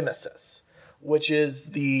Nemesis, which is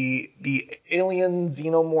the alien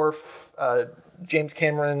xenomorph James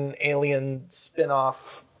Cameron alien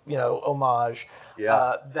spin-off homage.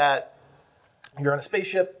 That you're on a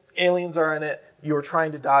spaceship, aliens are in it, you're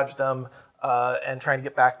trying to dodge them and trying to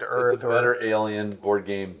get back to Earth. It's a better Alien board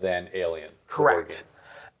game than Alien. Correct.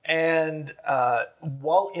 And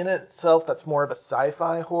while in itself that's more of a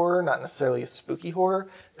sci-fi horror, not necessarily a spooky horror,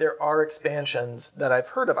 there are expansions that I've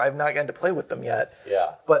heard of. I've not gotten to play with them yet.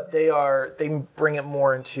 Yeah. But they bring it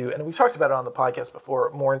more into, and we've talked about it on the podcast before,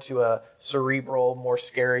 more into a cerebral, more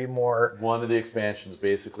scary, more... One of the expansions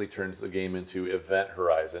basically turns the game into Event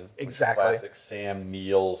Horizon. Exactly. Classic Sam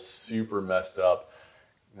Neill, super messed up.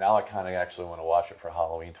 Now I kind of actually want to watch it for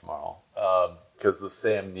Halloween tomorrow. Because the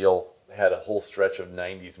Sam Neill had a whole stretch of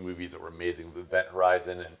 90s movies that were amazing, with Event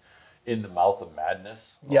Horizon and In the Mouth of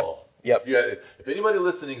Madness. Yep. Yep. If anybody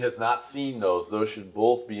listening has not seen those should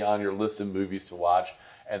both be on your list of movies to watch.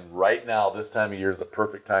 And right now, this time of year is the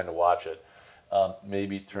perfect time to watch it.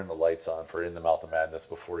 Maybe turn the lights on for In the Mouth of Madness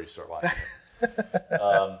before you start watching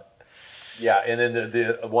it. And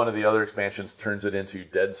then one of the other expansions turns it into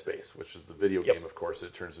Dead Space, which is the video game, of course.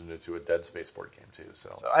 It turns it into a Dead Space board game, too. So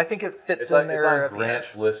I think it fits in there. It's on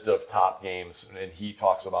Grant's list of top games, and he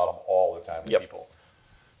talks about them all the time to people.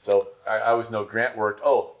 So I always know Grant worked,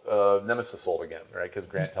 Nemesis sold again, right? Because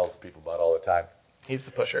Grant tells people about it all the time. He's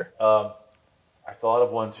the pusher. I thought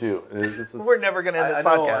of one, too. We're never going to end this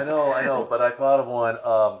podcast. I know, but I thought of one,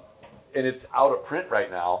 and it's out of print right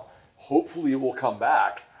now. Hopefully it will come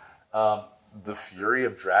back. The Fury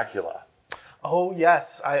of Dracula. Oh,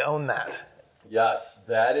 yes, I own that. Yes,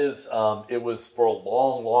 that is, it was for a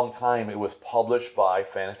long, long time, it was published by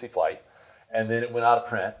Fantasy Flight, and then it went out of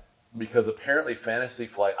print, because apparently Fantasy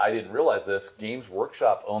Flight, I didn't realize this, Games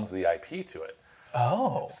Workshop owns the IP to it.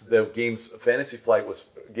 Oh. So Fantasy Flight was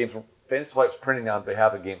printing on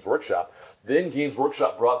behalf of Games Workshop. Then Games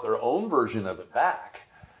Workshop brought their own version of it back.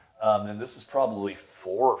 And this is probably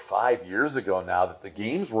 4 or 5 years ago now that the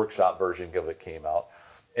Games Workshop version of it came out.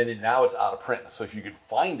 And then now it's out of print. So if you can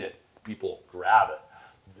find it, people grab it.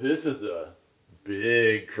 This is a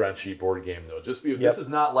big, crunchy board game, though. This is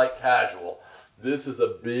not like casual. This is a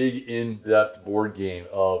big, in-depth board game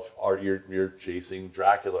you're chasing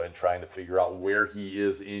Dracula and trying to figure out where he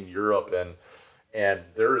is in Europe And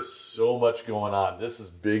there is so much going on. This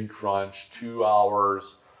is big crunch, 2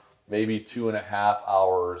 hours, maybe 2.5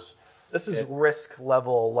 hours. This is risk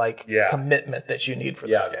level, commitment that you need for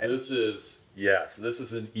this game. This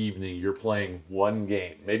is an evening. You're playing one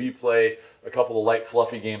game. Maybe you play a couple of light,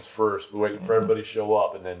 fluffy games first, waiting for everybody to show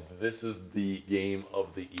up, and then this is the game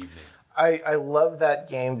of the evening. I love that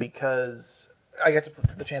game because I get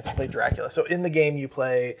the chance to play Dracula. So in the game you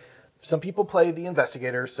play, some people play the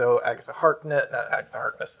investigator, so not Agatha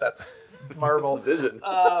Harkness, that's Marvel. Vision.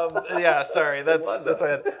 Yeah, sorry, that's what I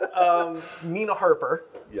had. Mina Harper.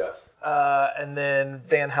 Yes. And then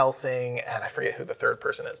Van Helsing, and I forget who the third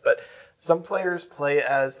person is, but some players play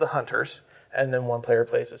as the hunters, and then one player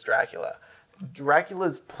plays as Dracula.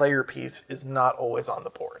 Dracula's player piece is not always on the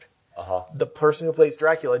board. The person who plays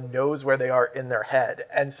Dracula knows where they are in their head,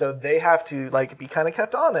 and so they have to be kind of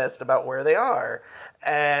kept honest about where they are.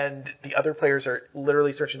 And the other players are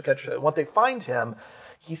literally searching the country. Once they find him,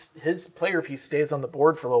 his player piece stays on the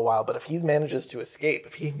board for a little while, but if he manages to escape,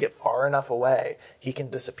 if he can get far enough away, he can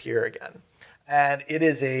disappear again. And it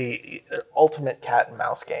is an ultimate cat and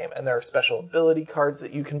mouse game, and there are special ability cards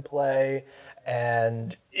that you can play,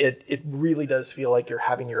 and it really does feel like you're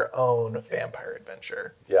having your own vampire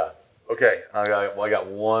adventure. Yeah. Okay, I got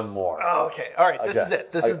one more. Oh, okay. All right, this is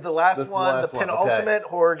it. This is the last one. The penultimate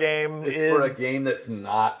horror game. It's for a game that's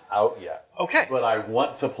not out yet. Okay. But I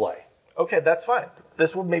want to play. Okay, that's fine.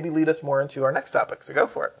 This will maybe lead us more into our next topic, so go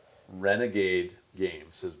for it. Renegade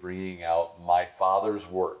Games is bringing out My Father's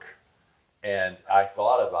Work. And I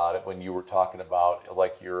thought about it when you were talking about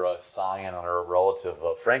you're a scion or a relative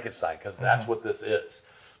of Frankenstein, because that's what this is.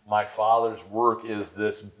 My Father's Work is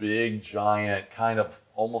this big, giant, kind of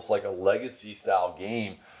almost like a legacy style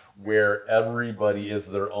game where everybody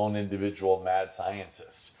is their own individual mad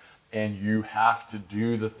scientist. And you have to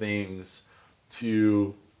do the things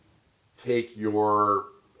to take your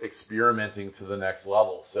experimenting to the next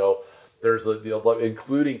level. So there's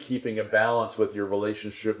including keeping a balance with your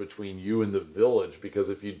relationship between you and the village, because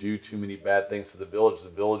if you do too many bad things to the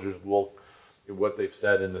villagers will, what they've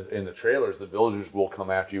said in the trailers, the villagers will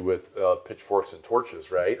come after you with pitchforks and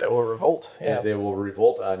torches, right? They will revolt. Yeah. And they will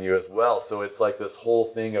revolt on you as well. So it's like this whole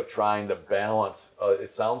thing of trying to balance.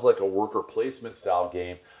 It sounds like a worker placement style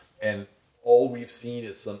game, and all we've seen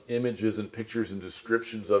is some images and pictures and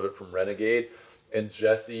descriptions of it from Renegade. And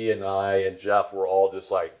Jesse and I and Jeff were all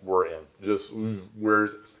just like, we're in.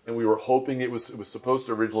 And we were hoping it was supposed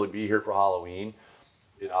to originally be here for Halloween.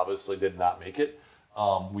 It obviously did not make it.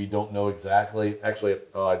 We don't know exactly. Actually,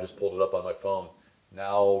 I just pulled it up on my phone.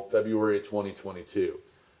 Now, February 2022.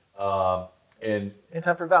 And in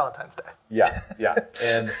time for Valentine's Day. Yeah.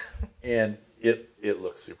 And it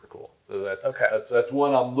looks super cool. That's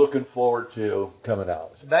one I'm looking forward to coming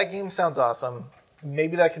out. So that game sounds awesome.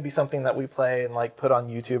 Maybe that could be something that we play and put on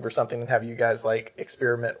YouTube or something and have you guys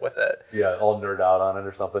experiment with it. Yeah, all nerd out on it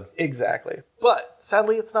or something. Exactly. But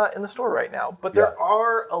sadly, it's not in the store right now. But there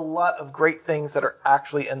are a lot of great things that are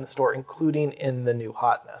actually in the store, including in the new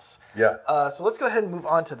hotness. Yeah. So let's go ahead and move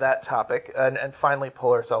on to that topic and finally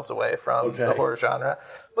pull ourselves away from the horror genre.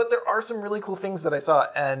 But there are some really cool things that I saw.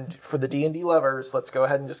 And for the D&D lovers, let's go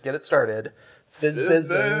ahead and just get it started.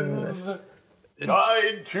 Fizz-Bizz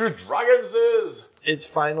Guide to Dragons is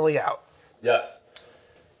finally out. Yes.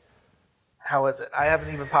 How is it? I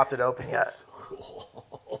haven't even popped it open yet.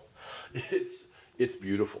 It's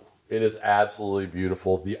beautiful. It is absolutely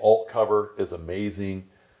beautiful. The alt cover is amazing,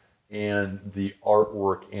 and the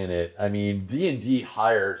artwork in it. I mean, D&D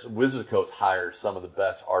Wizard Coast hires some of the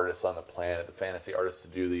best artists on the planet, the fantasy artists,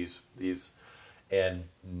 to do these, and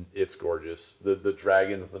it's gorgeous. The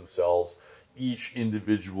dragons themselves. Each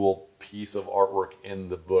individual piece of artwork in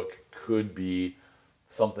the book could be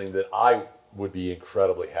something that I would be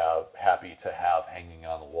incredibly happy to have hanging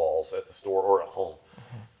on the walls at the store or at home.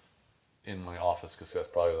 In my office, because that's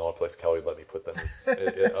probably the only place Kelly would let me put them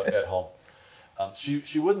at home.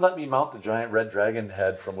 She wouldn't let me mount the giant red dragon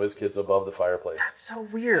head from WizKids above the fireplace. That's so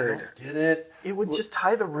weird. I don't get it. It would just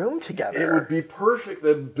tie the room together. It would be perfect.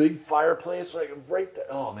 The big fireplace, right there.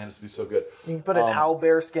 Oh man, this would be so good. You can put an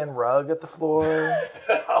owlbear skin rug at the floor.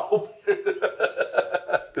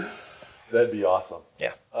 That'd be awesome.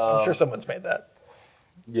 Yeah, I'm sure someone's made that.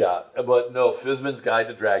 Yeah, but no, Fizz-Bizz Guide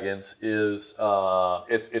to Dragons is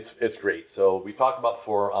it's great. So we talked about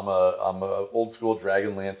before. I'm a old school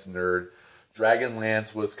Dragonlance nerd.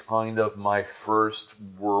 Dragonlance was kind of my first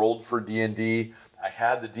world for D&D. I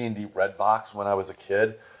had the D&D red box when I was a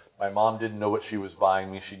kid. My mom didn't know what she was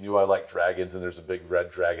buying me. She knew I liked dragons, and there's a big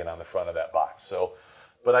red dragon on the front of that box. So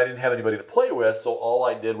but I didn't have anybody to play with, so all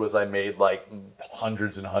I did was I made like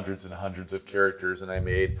hundreds and hundreds and hundreds of characters, and I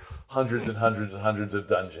made hundreds and hundreds and hundreds of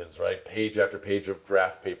dungeons, right? Page after page of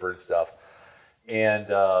graph paper and stuff. And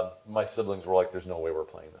my siblings were like, "There's no way we're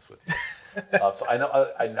playing this with you." So I know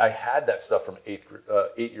I had that stuff from 8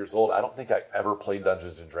 years old. I don't think I ever played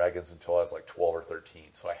Dungeons and Dragons until I was like 12 or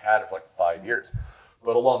 13. So I had it for like 5 years.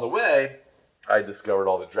 But along the way, I discovered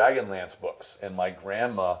all the Dragonlance books, and my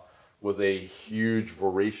grandma was a huge,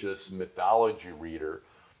 voracious mythology reader,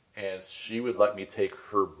 and she would let me take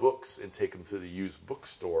her books and take them to the used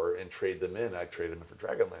bookstore and trade them in. I'd trade them in for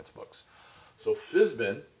Dragonlance books. So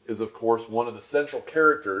Fizban is, of course, one of the central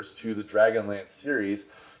characters to the Dragonlance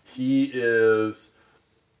series. He is,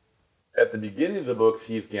 at the beginning of the books,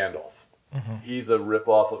 he's Gandalf. Mm-hmm. He's a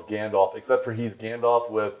ripoff of Gandalf, except for he's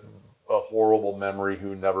Gandalf with a horrible memory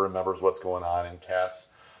who never remembers what's going on and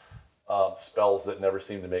casts spells that never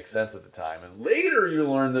seem to make sense at the time. And later you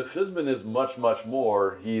learn that Fizban is much, much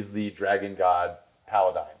more. He's the dragon god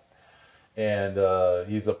Paladine. And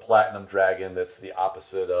he's a platinum dragon that's the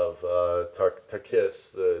opposite of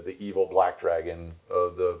Takis, the evil black dragon,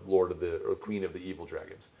 the lord of or queen of the evil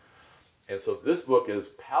dragons. And so this book is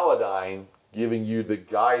Paladine giving you the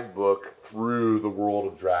guidebook through the world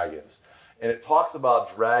of dragons. And it talks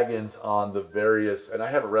about dragons on the various, and I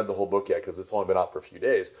haven't read the whole book yet because it's only been out for a few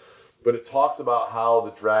days, but it talks about how the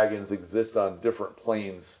dragons exist on different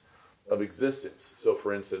planes of existence. So,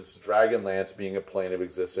 for instance, Dragonlance being a plane of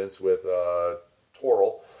existence with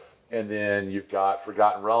Toril, and then you've got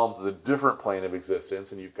Forgotten Realms as a different plane of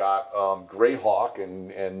existence, and you've got Greyhawk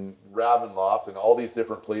and Ravenloft and all these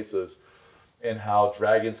different places, and how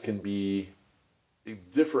dragons can be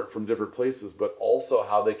different from different places, but also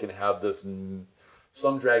how they can have this.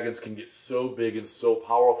 Some dragons can get so big and so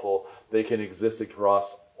powerful they can exist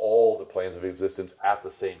across all the planes of existence at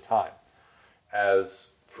the same time,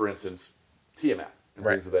 as, for instance, Tiamat and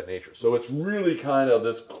things of that nature. So it's really kind of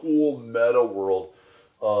this cool meta world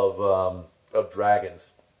of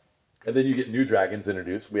dragons. And then you get new dragons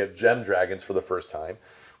introduced. We have gem dragons for the first time.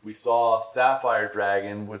 We saw Sapphire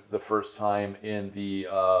Dragon with the first time in the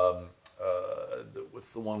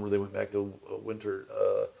what's the one where they went back to winter?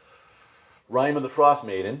 Rime of the Frost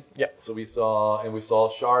Maiden. Yeah. So we saw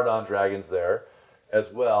Shardon dragons there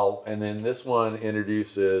as well. And then this one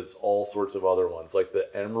introduces all sorts of other ones. Like the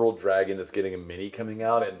Emerald Dragon is getting a mini coming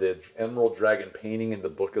out, and the Emerald Dragon painting in the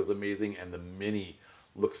book is amazing, and the mini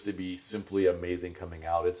looks to be simply amazing coming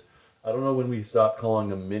out. I don't know when we stop calling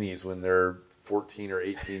them minis when they're 14 or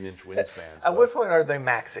 18 inch wingspans. At what point are they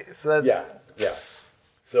maxis? Yeah.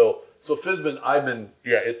 So Fizban,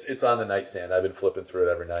 it's on the nightstand. I've been flipping through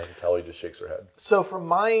it every night, and Kelly just shakes her head. So from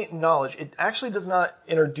my knowledge, it actually does not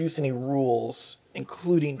introduce any rules,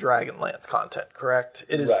 including Dragonlance content, correct?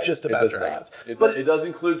 It is just about dragons. But it does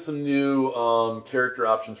include some new character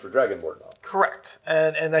options for Dragonborn, though. Correct.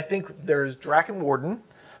 And I think there's Draken Warden,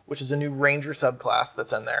 which is a new ranger subclass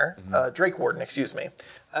that's in there. Mm-hmm. Drake Warden, excuse me.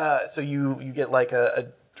 So you get like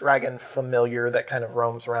a dragon familiar that kind of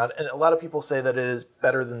roams around, and a lot of people say that it is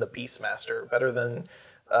better than the Beastmaster, better than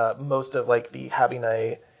most of like the having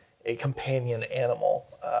a companion animal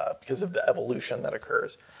because of the evolution that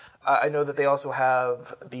occurs. I know that they also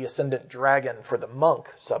have the Ascendant Dragon for the monk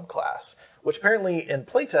subclass, which apparently in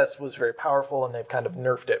playtest was very powerful, and they've kind of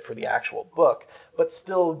nerfed it for the actual book, but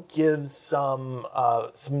still gives some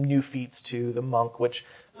new feats to the monk, which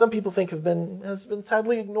some people think has been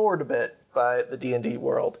sadly ignored a bit by the D&D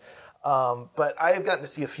world. But I have gotten to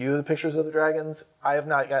see a few of the pictures of the dragons. I have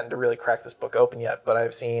not gotten to really crack this book open yet, but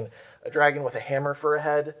I've seen a dragon with a hammer for a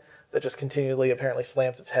head that just continually apparently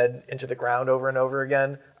slams its head into the ground over and over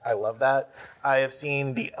again. I love that. I have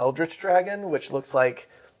seen the Eldritch Dragon, which looks like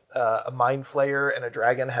a Mind Flayer and a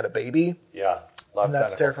dragon had a baby. Yeah, love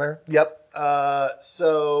that's terrifying. Yep.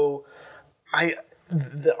 So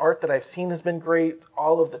the art that I've seen has been great.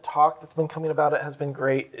 All of the talk that's been coming about it has been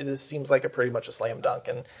great. It seems like pretty much a slam dunk.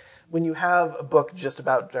 And when you have a book just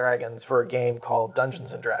about dragons for a game called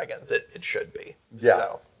Dungeons and Dragons, it should be. Yeah.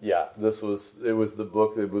 So. Yeah. It was the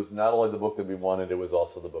book. It was not only the book that we wanted, it was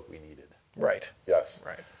also the book we needed. Right. Yes.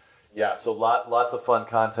 Right. Yeah. So lots of fun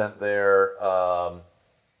content there.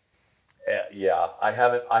 Yeah, I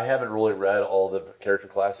haven't really read all the character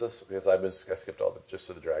classes because I skipped all just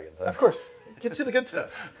to the dragons. Of course, get to the good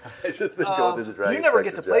stuff. I just been going through the dragons. You never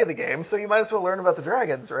get to play the game, so you might as well learn about the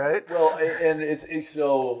dragons, right? Well, and it's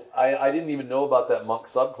so I didn't even know about that monk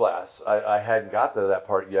subclass. I hadn't got to that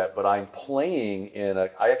part yet, but I'm playing in a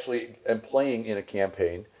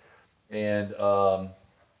campaign, and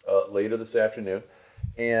later this afternoon,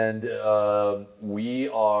 And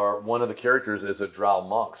one of the characters is a Drow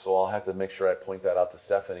monk, so I'll have to make sure I point that out to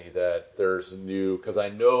Stephanie that there's new, because I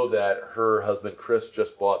know that her husband Chris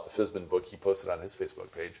just bought the Fizban book. He posted on his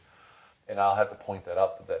Facebook page, and I'll have to point that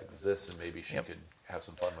out that exists, and maybe she could have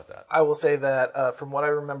some fun with that. I will say that from what I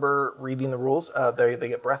remember reading the rules, they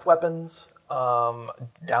get breath weapons.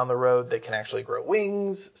 Down the road, they can actually grow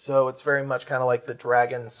wings, so it's very much kind of like the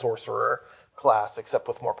dragon sorcerer class, except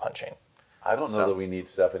with more punching. I don't know that we need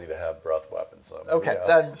Stephanie to have breath weapons. So okay,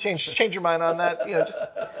 change your mind on that. Just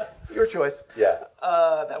your choice. Yeah.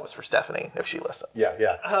 That was for Stephanie if she listens.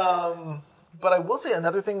 Yeah. But I will say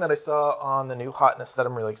another thing that I saw on the new hotness that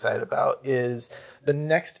I'm really excited about is the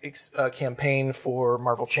next campaign for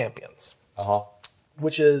Marvel Champions.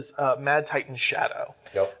 Which is Mad Titan Shadow.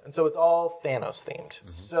 Yep. And so it's all Thanos themed. Mm-hmm.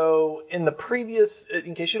 So in the previous,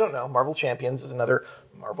 in case you don't know, Marvel Champions is another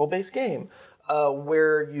Marvel-based game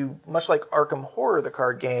where you, much like Arkham Horror, the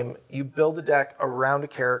card game, you build a deck around a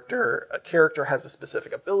character. A character has a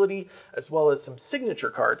specific ability as well as some signature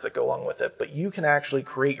cards that go along with it. But you can actually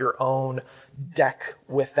create your own deck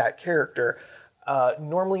with that character.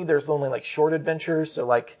 Normally there's only like short adventures. So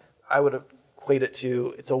like I would equate it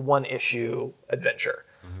to, it's a one-issue adventure.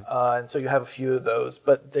 Mm-hmm. And so you have a few of those,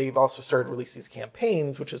 but they've also started to release these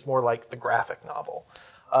campaigns, which is more like the graphic novel.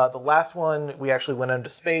 The last one, we actually went into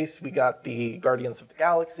space. We got the Guardians of the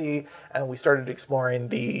Galaxy, and we started exploring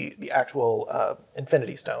the actual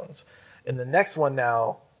Infinity Stones. In the next one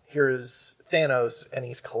now, here's Thanos, and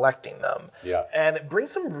he's collecting them. Yeah. And it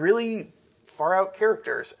brings some really far-out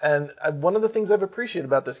characters. And one of the things I've appreciated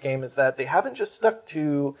about this game is that they haven't just stuck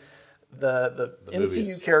to the MCU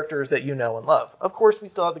movies. Characters that you know and love. Of course, we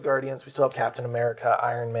still have the Guardians, we still have Captain America,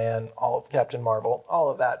 Iron Man, all of Captain Marvel,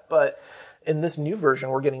 all of that. But in this new version,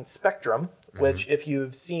 we're getting Spectrum, which if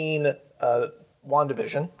you've seen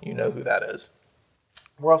WandaVision, you know who that is.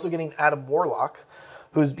 We're also getting Adam Warlock,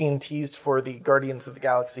 who's being teased for the Guardians of the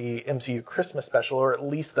Galaxy MCU Christmas special, or at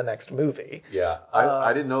least the next movie. Yeah,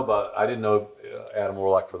 I didn't know Adam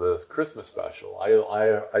Warlock for the Christmas special.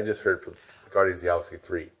 I just heard for Guardians of the Galaxy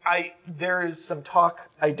 3. There is some talk.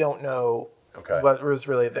 I don't know what was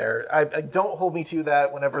really there. I don't hold me to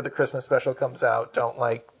that. Whenever the Christmas special comes out, don't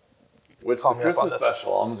What's the Christmas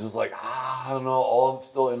special? I'm just like, I don't know. I'm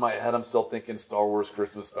still in my head. I'm still thinking Star Wars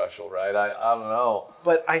Christmas special, right? I don't know.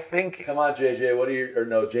 But I think. Come on,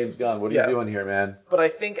 JJ. James Gunn. What are you doing here, man? But I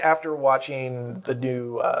think after watching the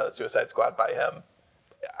new Suicide Squad by him,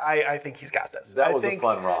 I think he's got this. That was a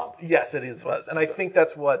fun romp. Yes, it was. And I think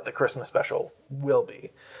that's what the Christmas special will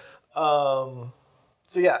be. So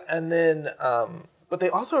yeah, and then, but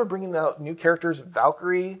they also are bringing out new characters,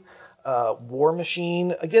 Valkyrie, War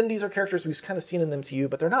Machine. Again, these are characters we've kind of seen in the MCU,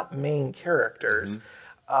 but they're not main characters.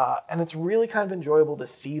 And it's really kind of enjoyable to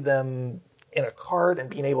see them in a card and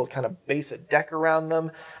being able to kind of base a deck around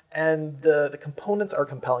them. And the components are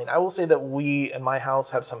compelling. I will say that we, in my house,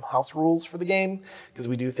 have some house rules for the game, because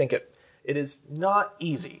we do think it is not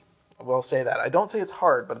easy. I will say that. I don't say it's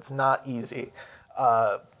hard, but it's not easy.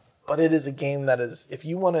 But it is a game that is, if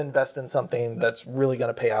you want to invest in something that's really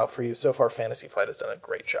going to pay out for you, so far Fantasy Flight has done a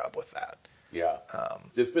great job with that. Yeah.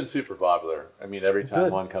 It's been super popular. I mean, every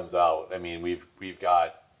time one comes out, I mean, we've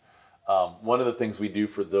got, one of the things we do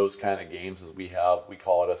for those kind of games is we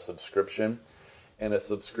call it a subscription. And a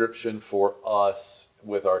subscription for us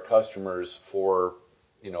with our customers for,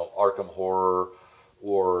 Arkham Horror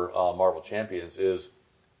or Marvel Champions is,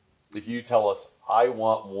 if you tell us, I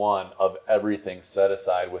want one of everything set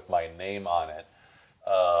aside with my name on it,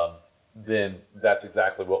 then that's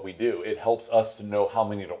exactly what we do. It helps us to know how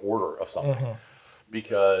many to order of something. Mm-hmm.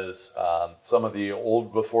 Because some of the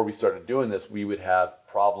before we started doing this, we would have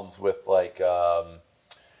problems with Netrunner,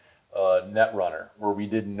 where we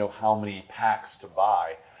didn't know how many packs to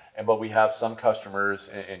buy. But we have some customers,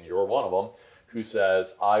 and you're one of them, who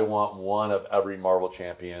says, I want one of every Marvel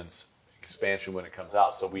Champions expansion when it comes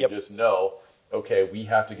out. So we just know, okay, we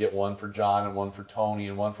have to get one for John and one for Tony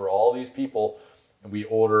and one for all these people. And we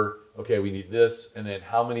order, okay, we need this. And then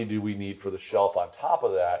how many do we need for the shelf on top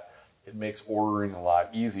of that? It makes ordering a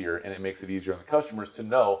lot easier, and it makes it easier on the customers to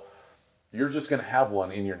know you're just going to have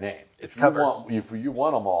one in your name. It's covered. If you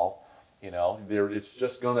want them all, it's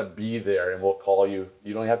just going to be there, and we'll call you.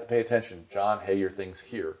 You don't have to pay attention. John, hey, your thing's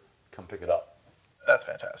here. Come pick it up. That's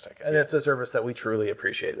fantastic, and it's a service that we truly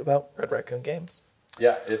appreciate about Red Raccoon Games.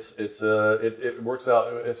 Yeah, it works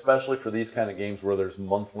out, especially for these kind of games where there's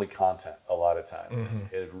monthly content a lot of times. Mm-hmm.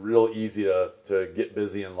 It's real easy to get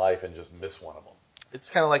busy in life and just miss one of them.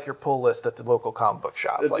 It's kind of like your pull list at the local comic book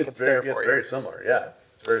shop. It's very similar. Yeah,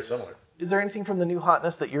 it's very similar. Is there anything from the new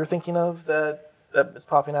hotness that you're thinking of that that is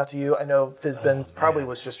popping out to you? I know Fizzbins probably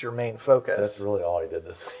was just your main focus. That's really all I did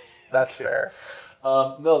this week. That's fair.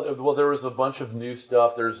 No, well, there was a bunch of new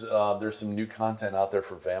stuff. There's some new content out there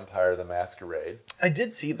for Vampire the Masquerade. I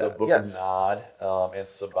did see that. The Book of Nod and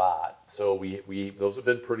Sabbat. So we those have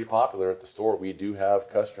been pretty popular at the store. We do have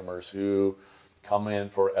customers who come in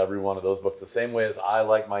for every one of those books. The same way as I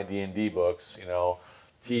like my D&D books,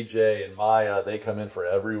 TJ and Maya, they come in for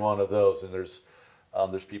every one of those. And there's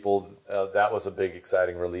people that was a big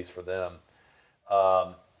exciting release for them.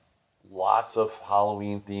 Lots of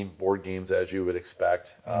Halloween-themed board games, as you would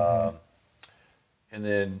expect. And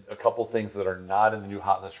then a couple things that are not in the new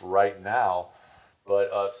hotness right now,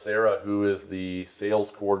 but Sarah, who is the sales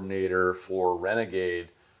coordinator for Renegade,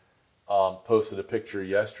 posted a picture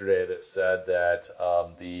yesterday that said that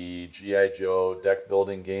the G.I. Joe deck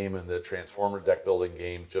building game and the Transformer deck building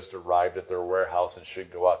game just arrived at their warehouse and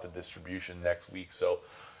should go out to distribution next week. So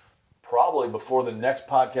probably before the next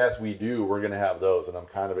podcast we do, we're going to have those, and I'm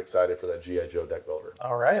kind of excited for that G.I. Joe deck builder.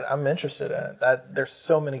 All right, I'm interested in it. There's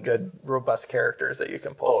so many good, robust characters that you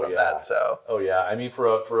can pull from that. So. Oh yeah, I mean for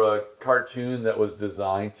a cartoon that was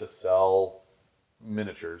designed to sell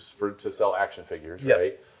miniatures, to sell action figures, yep.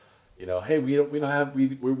 Right? Hey, we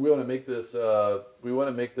want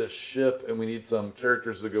to make this ship, and we need some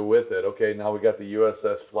characters to go with it. Okay, now we got the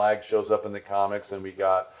USS Flag shows up in the comics, and we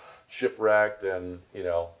got Shipwrecked, and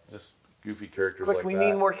just goofy characters like that. We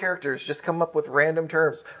need more characters. Just come up with random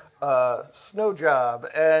terms. Snow Job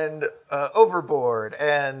and Overboard,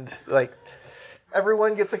 and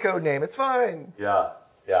everyone gets a code name. It's fine. Yeah.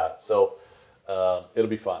 So it'll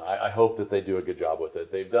be fun. I hope that they do a good job with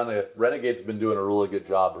it. Renegade's been doing a really good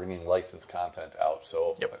job bringing licensed content out.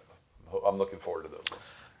 So yep. I'm looking forward to those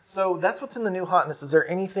ones. So that's what's in the new hotness. Is there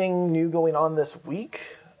anything new going on this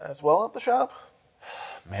week as well at the shop?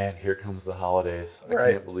 Man, here comes the holidays. Right.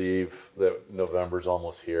 I can't believe that November's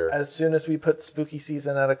almost here. As soon as we put spooky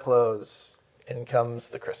season at a close, in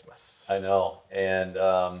comes the Christmas. I know. And,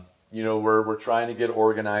 we're trying to get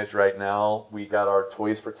organized right now. We got our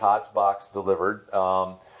Toys for Tots box delivered.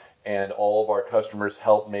 And all of our customers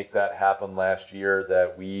helped make that happen last year.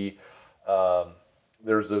 That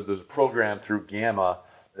there's a program through Gamma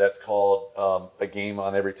that's called A Game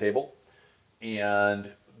on Every Table. And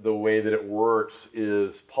the way that it works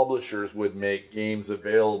is publishers would make games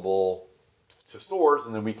available to stores,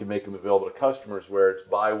 and then we can make them available to customers, where it's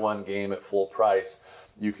buy one game at full price.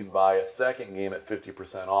 You can buy a second game at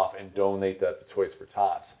 50% off and donate that to Toys for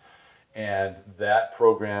Tots. And that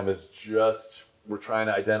program is we're trying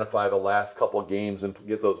to identify the last couple games and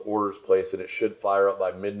get those orders placed, and it should fire up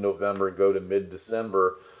by mid-November and go to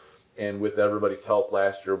mid-December. And with everybody's help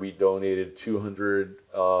last year, we donated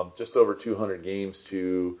just over 200 games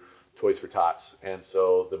to Toys for Tots. And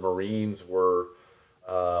so the Marines were,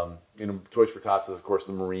 Toys for Tots is, of course,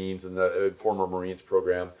 the Marines and the former Marines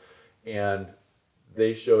program. And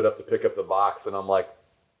they showed up to pick up the box, and I'm like,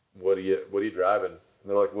 what are you driving? And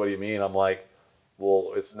they're like, what do you mean? I'm like,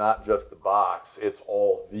 well, it's not just the box, it's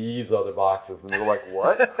all these other boxes. And they're like,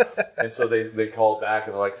 what? And so they called back,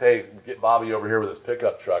 and they're like, hey, get Bobby over here with his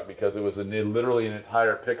pickup truck, because it was literally an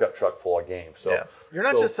entire pickup truck full of games. So yeah. You're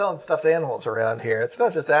not just selling stuffed animals around here. It's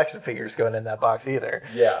not just action figures going in that box either.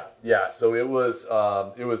 Yeah. So it was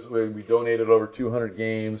we donated over 200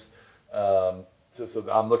 games. So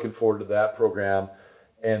I'm looking forward to that program.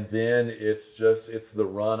 And then it's the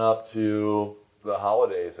run up to the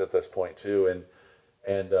holidays at this point too.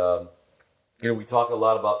 And we talk a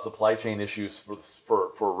lot about supply chain issues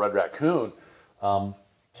for Red Raccoon.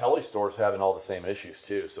 Kelly's store's having all the same issues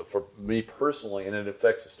too. So for me personally, and it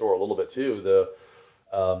affects the store a little bit too,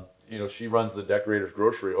 she runs the Decorator's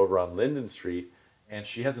Grocery over on Linden Street, and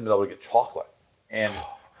she hasn't been able to get chocolate. And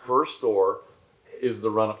her store is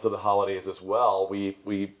the run up to the holidays as well.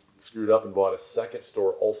 We screwed up and bought a second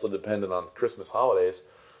store also dependent on Christmas holidays.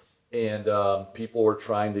 And people were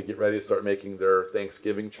trying to get ready to start making their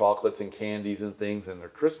Thanksgiving chocolates and candies and things and their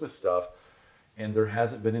Christmas stuff. And there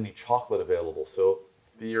hasn't been any chocolate available. So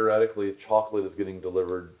theoretically, chocolate is getting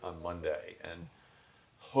delivered on Monday. And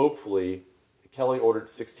hopefully, Kelly ordered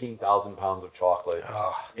 16,000 pounds of chocolate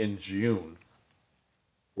in June.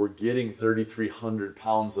 We're getting 3,300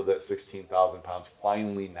 pounds of that 16,000 pounds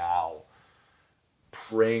finally now.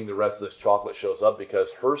 Praying the rest of this chocolate shows up,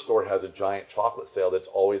 because her store has a giant chocolate sale that's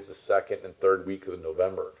always the second and third week of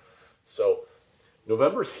November. So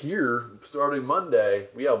November's here starting Monday.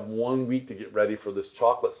 We have 1 week to get ready for this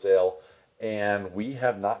chocolate sale, and we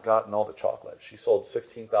have not gotten all the chocolate. She sold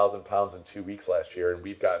 16,000 pounds in 2 weeks last year, and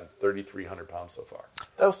we've gotten 3,300 pounds so far.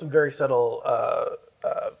 That was some very subtle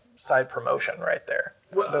side promotion right there.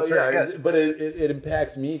 Well, That's yeah, really good. but it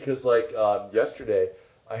impacts me because like yesterday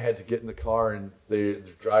I had to get in the car and they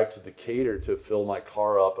drive to Decatur to fill my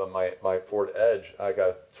car up on my Ford Edge. I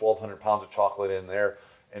got 1,200 pounds of chocolate in there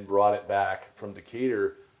and brought it back from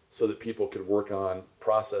Decatur so that people could work on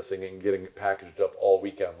processing and getting it packaged up all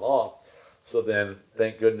weekend long. So then,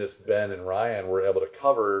 thank goodness, Ben and Ryan were able to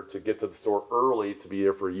cover to get to the store early to be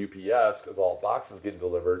there for UPS because all boxes getting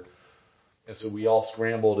delivered. And so we all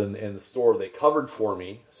scrambled in the store. They covered for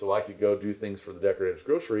me so I could go do things for the Decorator's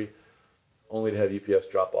Grocery, only to have UPS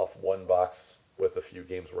drop off one box with a few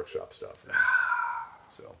Games Workshop stuff.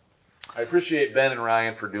 So I appreciate Ben and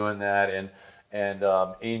Ryan for doing that, and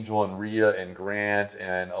Angel and Rhea and Grant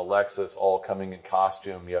and Alexis all coming in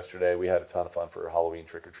costume yesterday. We had a ton of fun for Halloween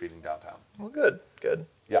trick-or-treating downtown. Well, good.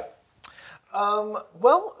 Yeah.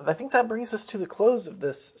 Well, I think that brings us to the close of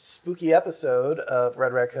this spooky episode of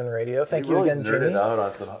Red Raccoon Radio. Thank you again, Jimmy. We really nerded out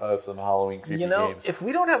on some Halloween creepy games. If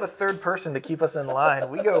we don't have a third person to keep us in line,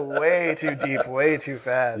 we go way too deep, way too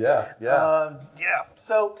fast. Yeah.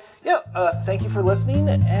 So, thank you for listening,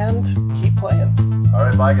 and keep playing. All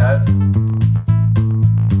right, bye, guys.